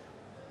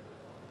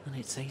 And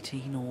it's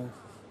 18 all.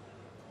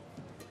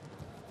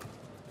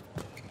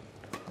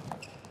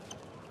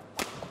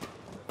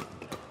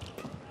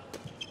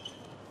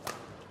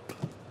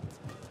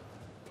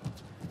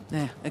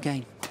 There,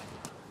 again.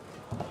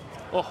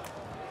 Oh,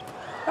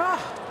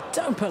 Ah,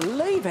 don't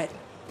believe it.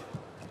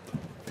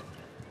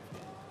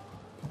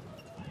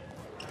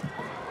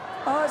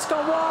 Oh, it's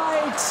gone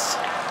wide.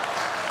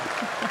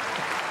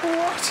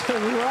 What a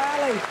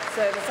rally.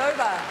 Service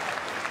over.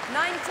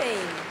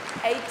 19,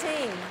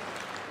 18.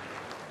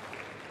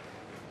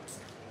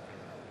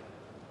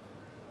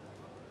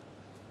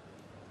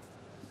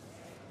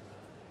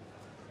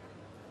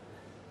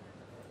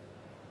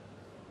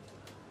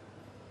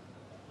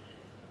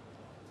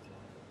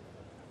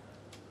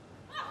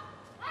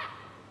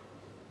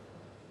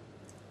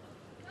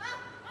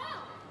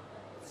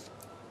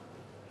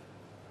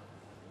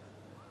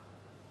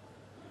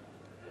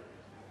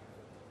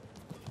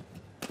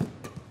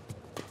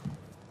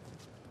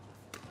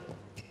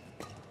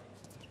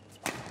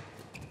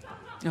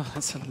 Oh,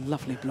 that's a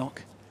lovely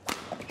block.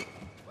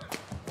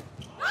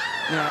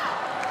 Yeah.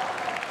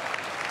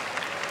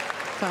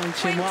 Found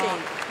 20.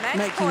 Jinhua Match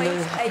making point,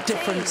 the 18.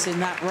 difference in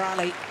that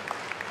rally.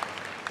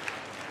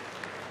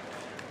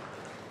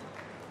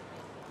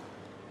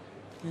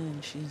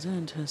 And she's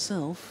earned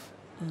herself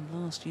and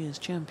last year's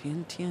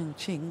champion,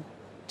 Qing,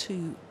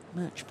 2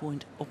 match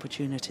point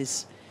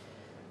opportunities.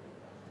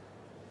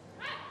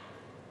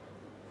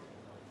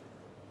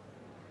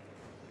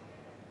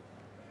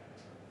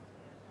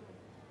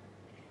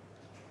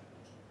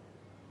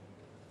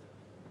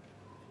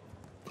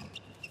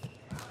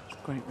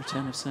 Great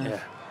return of serve.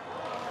 yeah.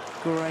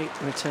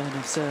 Great return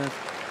of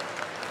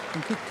serve.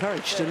 And good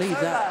courage to Service leave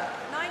over. that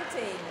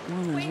 19,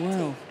 one 20. as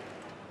well.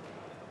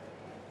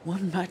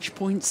 1 match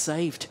point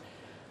saved.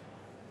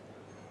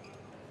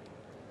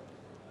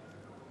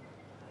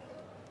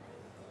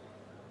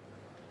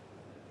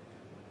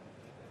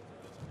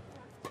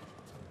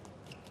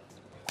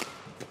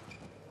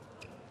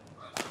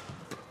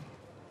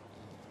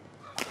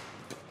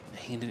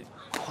 He hit it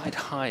quite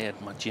high at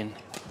Jin.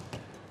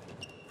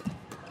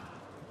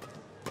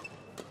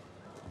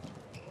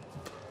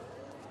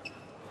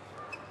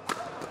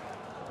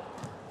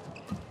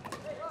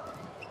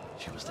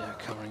 She was there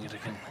covering it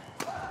again.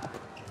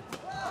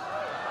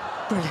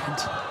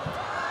 Brilliant.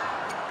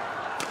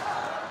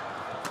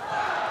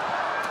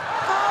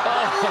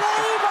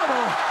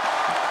 Unbelievable!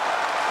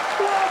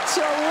 What a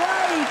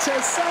way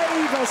to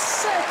save a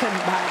second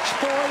match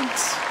point.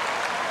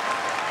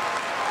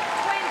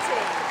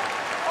 20.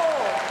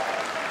 All.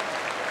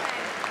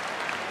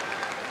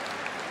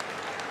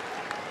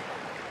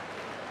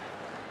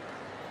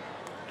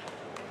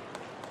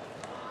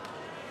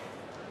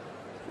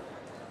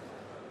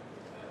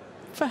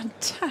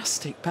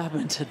 Fantastic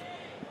badminton.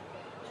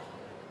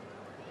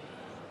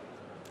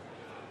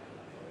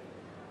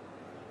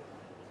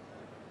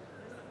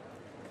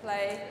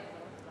 Play.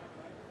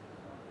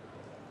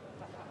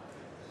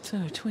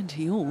 So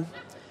 20 all.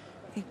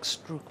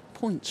 Extra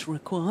points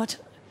required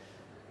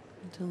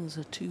until there's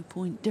a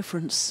 2-point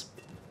difference.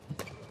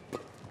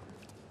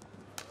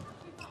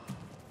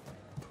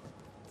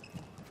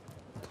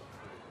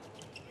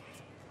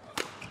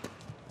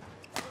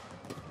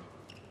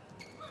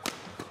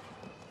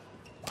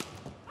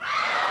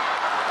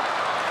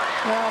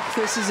 Well,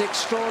 this is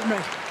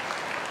extraordinary.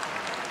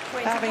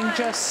 21, Having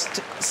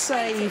just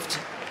saved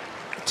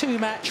 2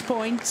 match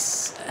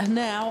points. And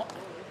now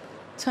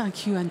Tang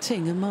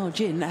Yuanting and Ma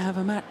Jin have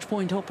a match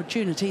point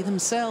opportunity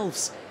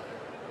themselves.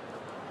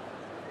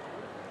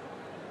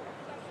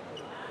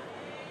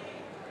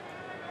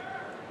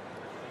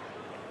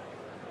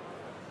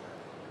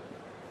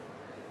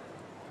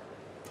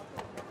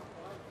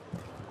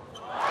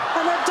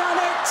 And they've done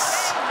it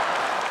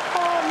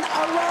on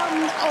a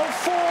run of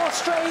 4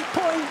 straight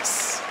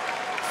points.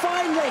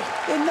 Finally,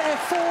 in their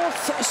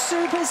 4th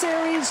Super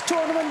Series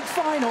tournament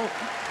final,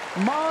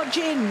 Ma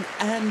Jin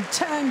and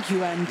Tang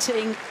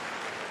Yuanting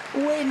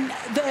win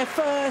their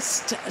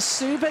first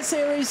Super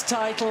Series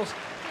title.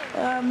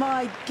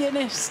 My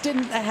goodness,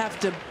 didn't they have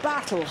to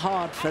battle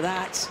hard for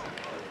that?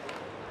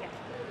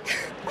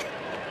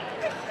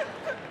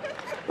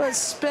 But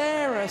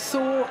spare a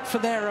thought for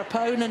their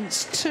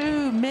opponents.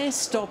 2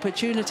 missed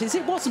opportunities.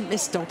 It wasn't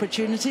missed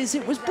opportunities,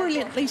 it was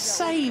brilliantly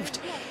saved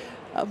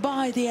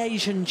by the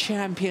Asian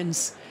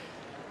champions.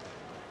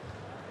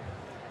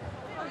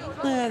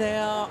 There they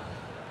are.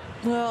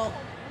 Well,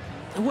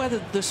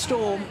 weathered the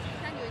storm,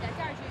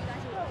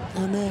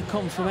 and their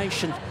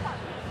confirmation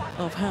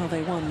of how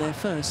they won their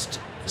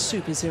first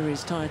Super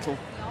Series title.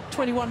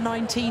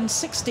 21-19,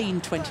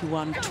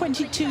 16-21,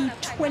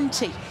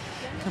 22-20,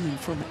 coming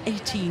from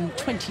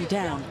 18-20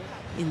 down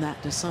in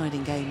that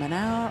deciding game. An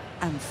hour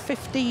and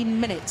 15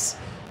 minutes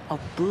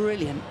of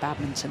brilliant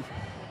badminton.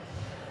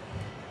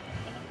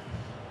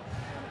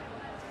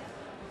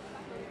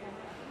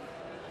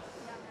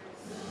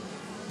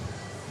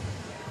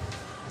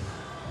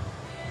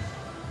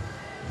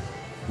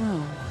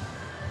 Well,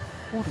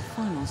 what a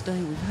finals day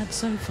we've had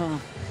so far.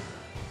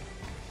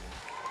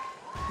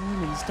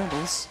 Women's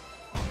doubles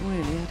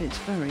really at its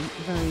very,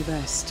 very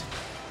best.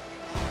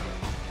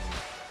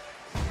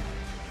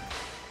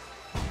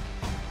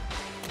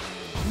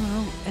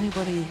 Well,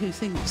 anybody who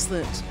thinks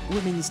that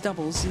women's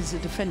doubles is a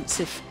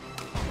defensive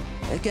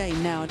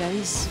game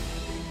nowadays,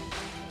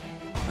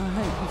 I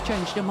hope you've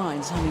changed your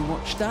minds having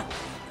watched that.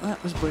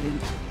 That was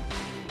brilliant.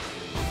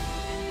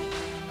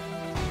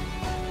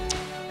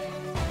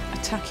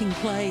 Attacking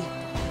play,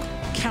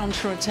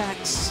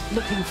 counter-attacks,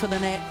 looking for the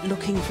net,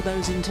 looking for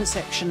those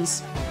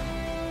interceptions.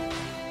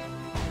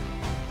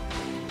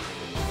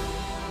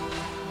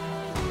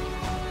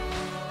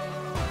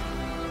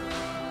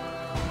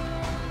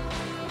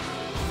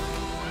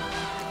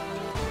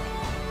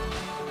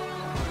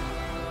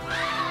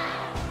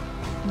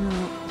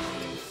 Now,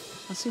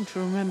 I seem to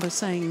remember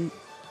saying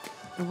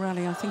the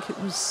rally, I think it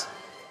was,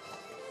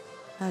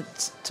 had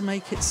to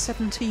make it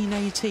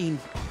 17-18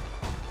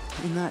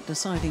 in that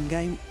deciding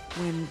game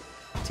when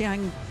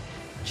Tian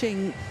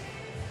Qing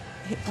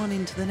hit one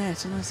into the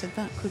net, and I said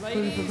that could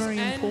prove a very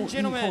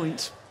important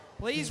point.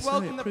 Please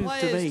welcome the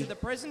players to the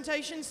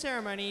presentation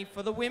ceremony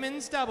for the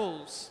women's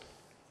doubles.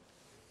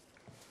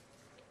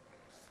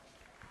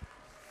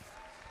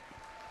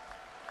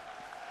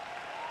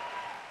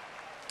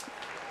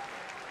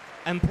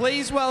 And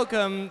please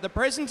welcome the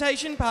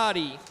presentation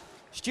party,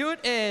 Stuart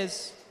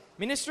Ayres,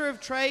 Minister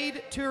of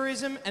Trade,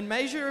 Tourism and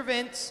Major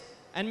Events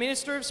and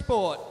Minister of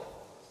Sport.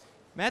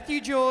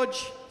 Matthew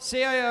George,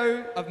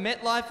 CIO of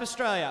MetLife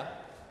Australia.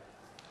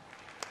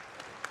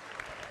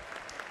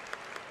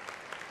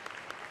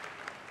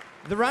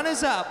 The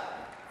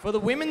runners-up for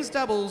the women's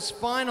doubles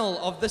final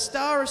of the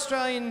Star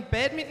Australian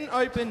Badminton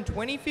Open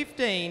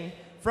 2015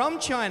 from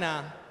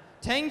China,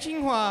 Tang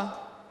Jinhua,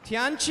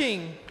 Tian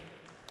Qing.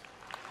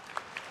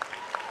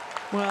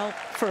 Well,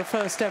 for a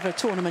first ever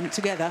tournament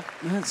together,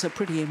 that's a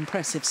pretty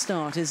impressive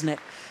start, isn't it?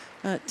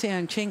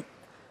 Tian Qing,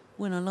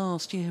 winner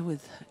last year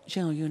with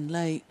Zhao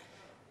Yunlei,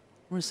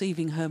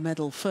 receiving her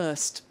medal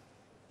first.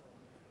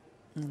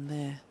 And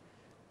there,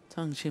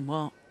 Tang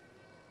Jinhua.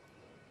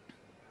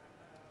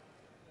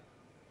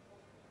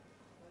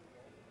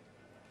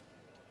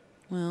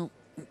 Well,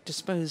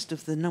 disposed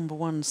of the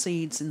 #1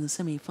 seeds in the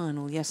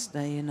semi-final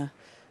yesterday in a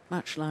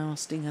match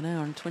lasting an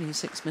hour and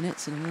 26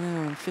 minutes and an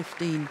hour and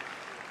 15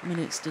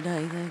 minutes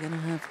today. They're going to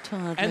have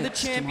tired And the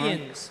legs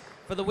champions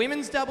tomorrow. for the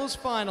women's doubles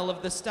final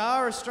of the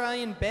Star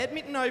Australian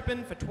Badminton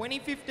Open for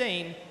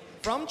 2015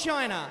 from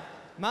China,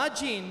 Ma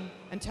Jin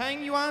and Tang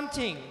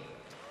Yuanting.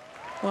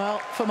 Well,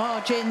 for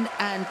Ma Jin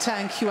and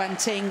Tang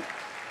Yuanting,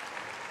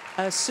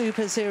 a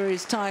Super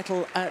Series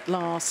title at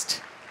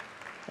last.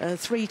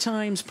 3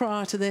 times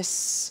prior to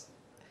this,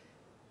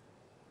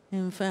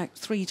 in fact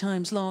 3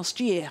 times last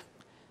year,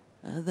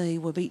 they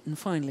were beaten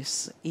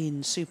finalists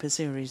in Super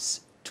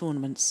Series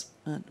tournaments.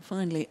 And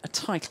finally a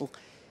title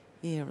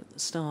here at the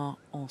Star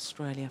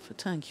Australia for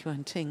Tang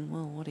Yuanting.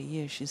 Well, what a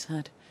year she's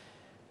had.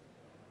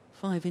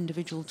 5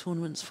 individual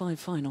tournaments, 5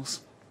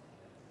 finals,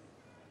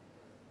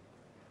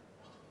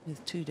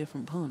 with 2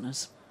 different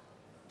partners.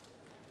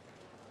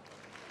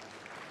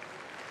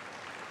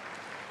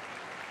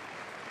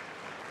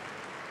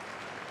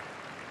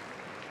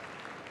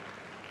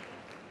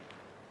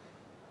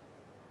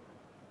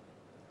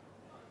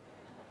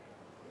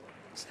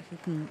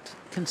 Second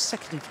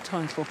consecutive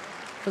title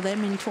for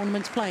them in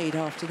tournaments played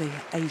after the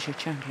Asia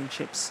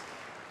Championships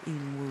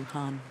in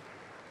Wuhan.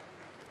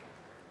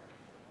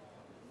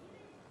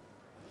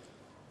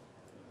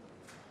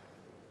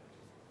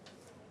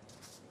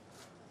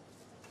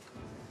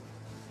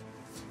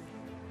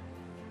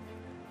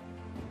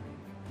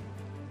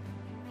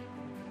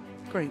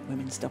 Great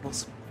women's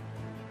doubles.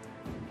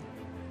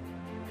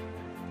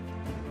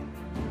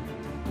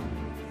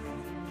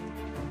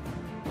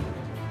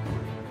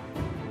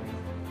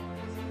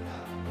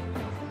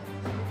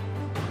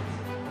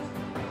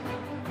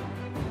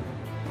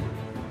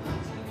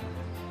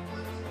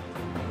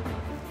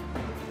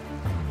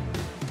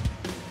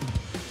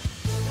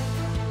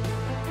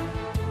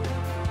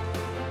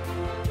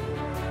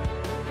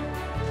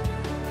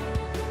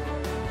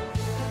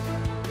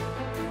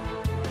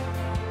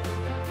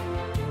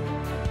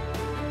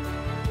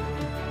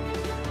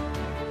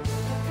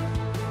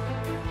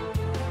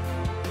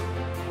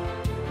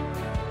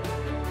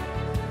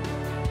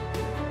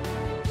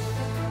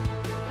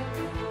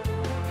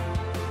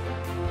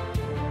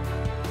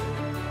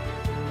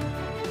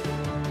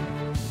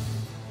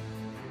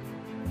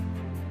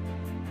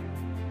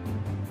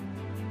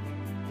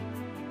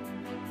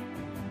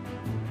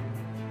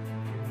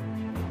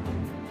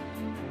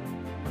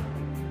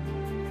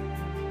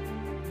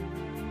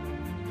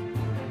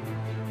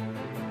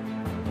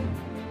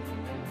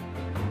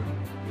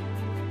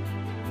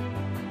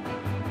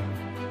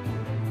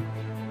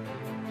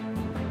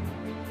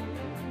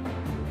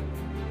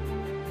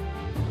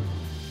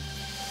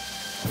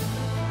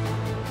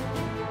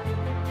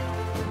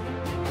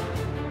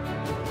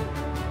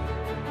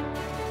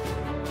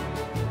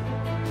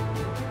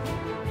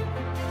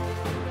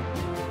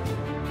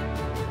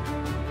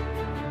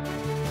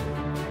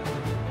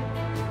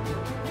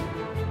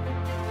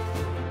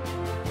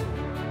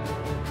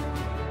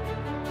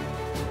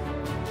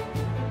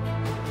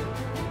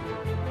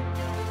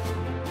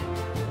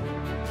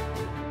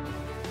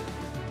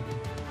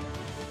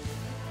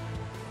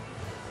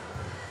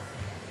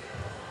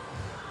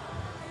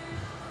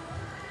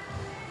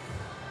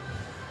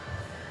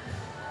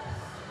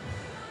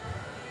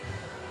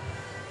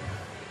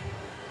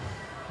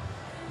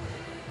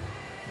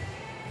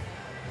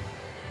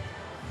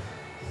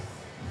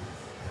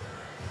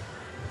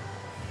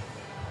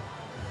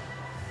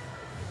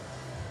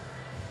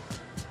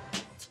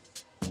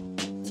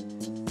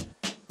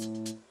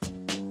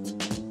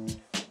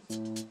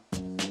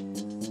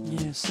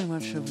 So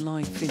much of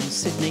life in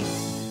Sydney.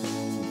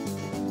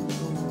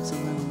 Lawns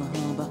around the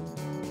harbour.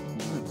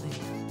 But the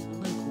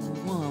local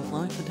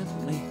wildlife are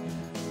definitely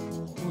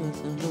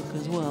worth a look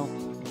as well.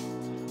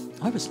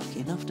 I was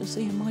lucky enough to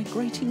see a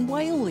migrating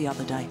whale the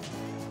other day.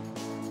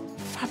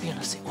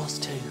 Fabulous it was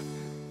too.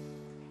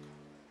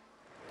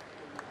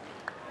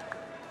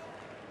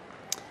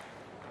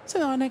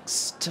 So our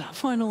next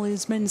final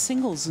is men's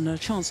singles and a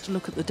chance to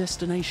look at the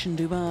Destination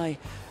Dubai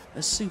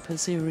a Super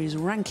Series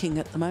ranking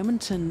at the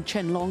moment, and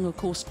Chen Long, of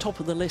course, top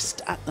of the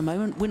list at the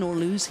moment. Win or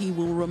lose, he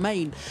will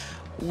remain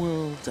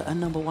world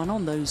 #1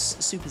 on those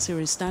Super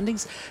Series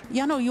standings.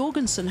 Jano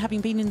Jorgensen,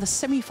 having been in the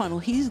semi-final,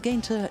 he's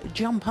going to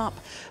jump up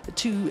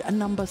to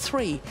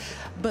 #3.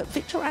 But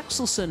Victor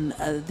Axelsen,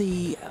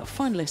 the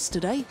finalist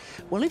today,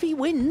 well, if he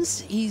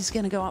wins, he's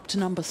going to go up to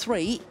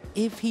 #3.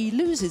 If he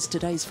loses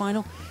today's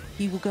final,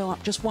 he will go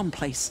up just one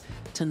place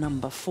to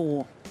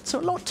 #4.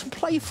 So a lot to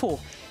play for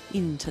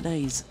in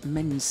today's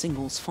men's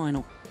singles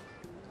final.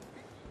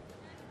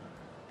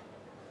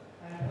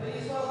 And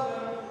please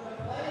welcome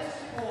the players'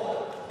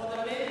 support for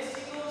the men's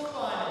singles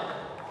final.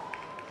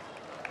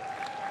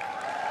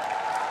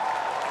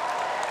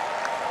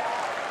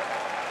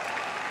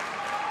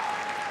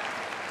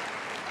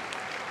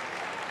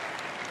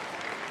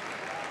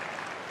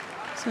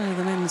 So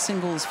the men's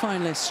singles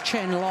finalist,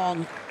 Chen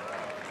Long,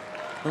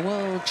 the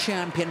world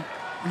champion,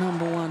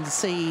 #1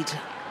 seed,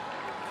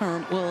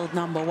 current world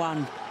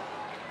 #1.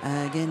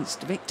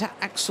 Against Victor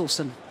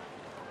Axelsen,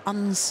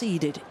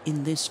 unseeded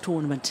in this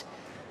tournament.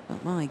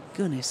 But my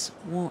goodness,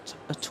 what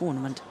a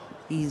tournament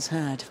he's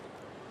had.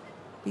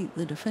 Beat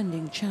the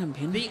defending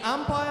champion The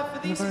umpire for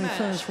in the this very match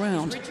first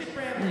round, is Richard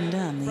Bramley and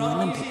down the from New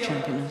Olympic Zealand.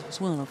 champion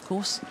as well, of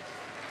course.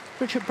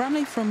 Richard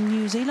Bramley from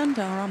New Zealand,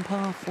 our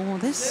umpire for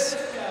this,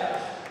 Service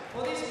judge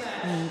for this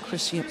match and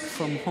Chris Yip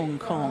from Hong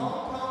Kong.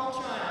 Hong Kong,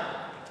 China.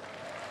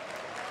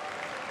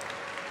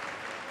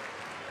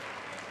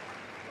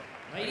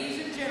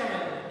 Ladies and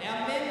gentlemen,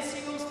 our men's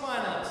singles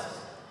finalists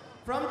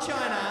from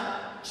China,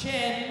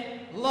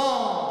 Chen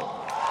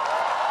Long.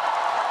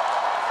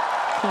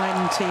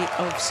 Plenty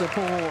of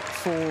support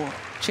for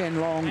Chen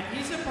Long. And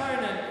his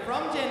opponent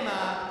from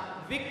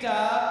Denmark, Victor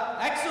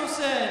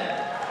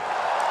Axelsen.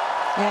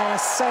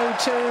 Yes, so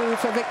too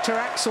for Victor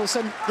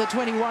Axelsen, the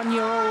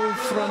 21-year-old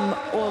from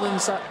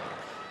Odense.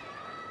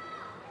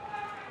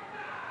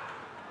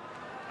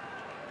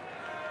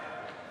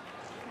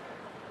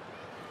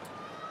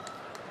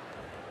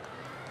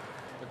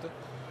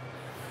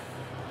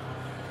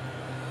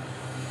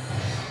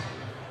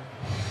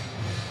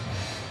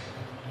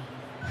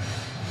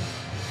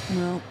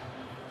 Well,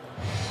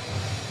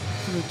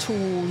 for the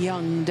tall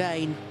young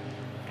Dane,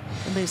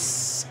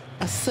 this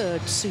a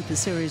third Super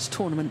Series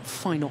tournament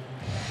final.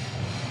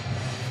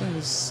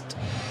 First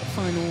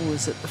final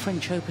was at the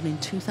French Open in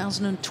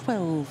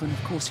 2012, and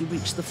of course he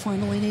reached the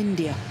final in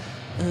India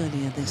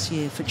earlier this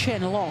year. For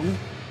Chen Long,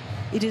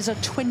 it is a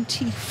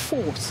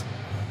 24th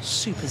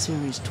Super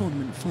Series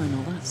tournament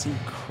final. That's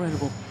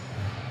incredible.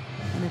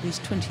 And of his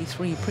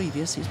 23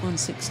 previous, he's won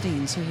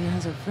 16, so he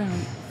has a very,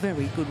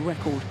 very good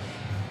record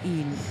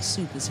in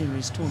Super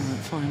Series tournament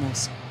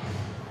finals.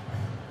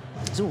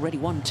 He's already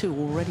won 2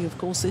 already, of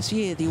course, this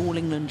year, the All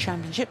England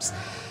Championships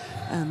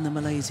and the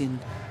Malaysian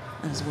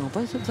as well.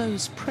 Both of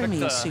those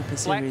Premier Super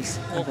Series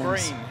or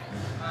events. green?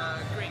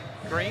 Green.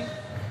 Green?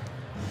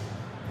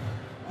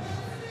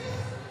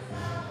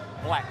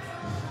 Black.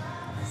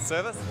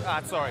 Service?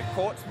 Sorry,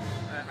 court.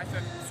 I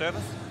said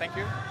service, thank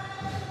you.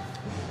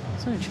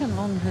 So Chen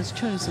Long has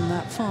chosen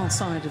that far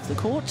side of the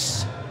court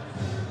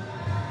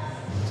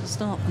to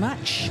start the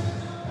match.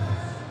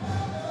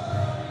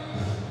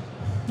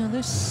 Now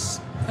this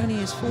only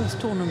his 4th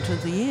tournament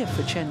of the year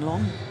for Chen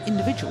Long,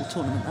 individual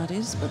tournament that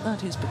is, but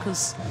that is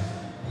because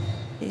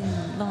in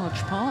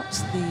large part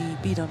the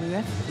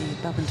BWF, the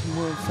Badminton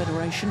World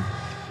Federation,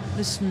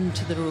 listened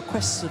to the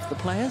requests of the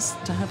players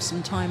to have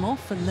some time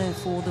off, and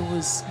therefore there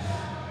was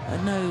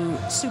no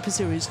Super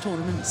Series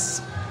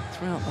tournaments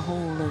throughout the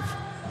whole of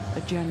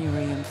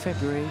January and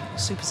February.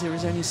 Super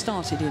Series only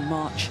started in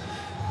March,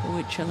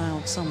 which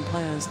allowed some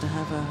players to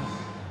have a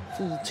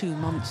full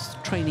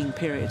 2-month training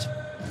period.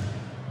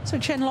 So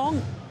Chen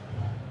Long,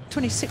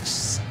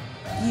 26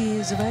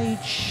 years of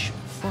age,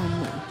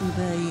 from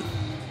Hubei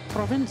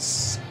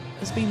province,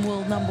 has been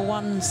world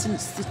 #1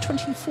 since the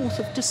 24th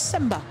of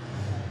December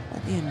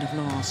at the end of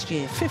last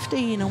year.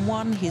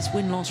 15-1 his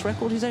win-loss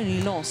record. His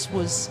only loss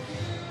was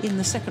in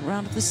the 2nd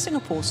round of the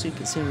Singapore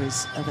Super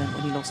Series event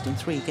when he lost in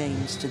 3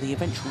 games to the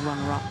eventual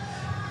runner-up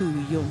Hu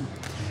Yun.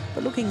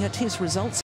 But looking at his results,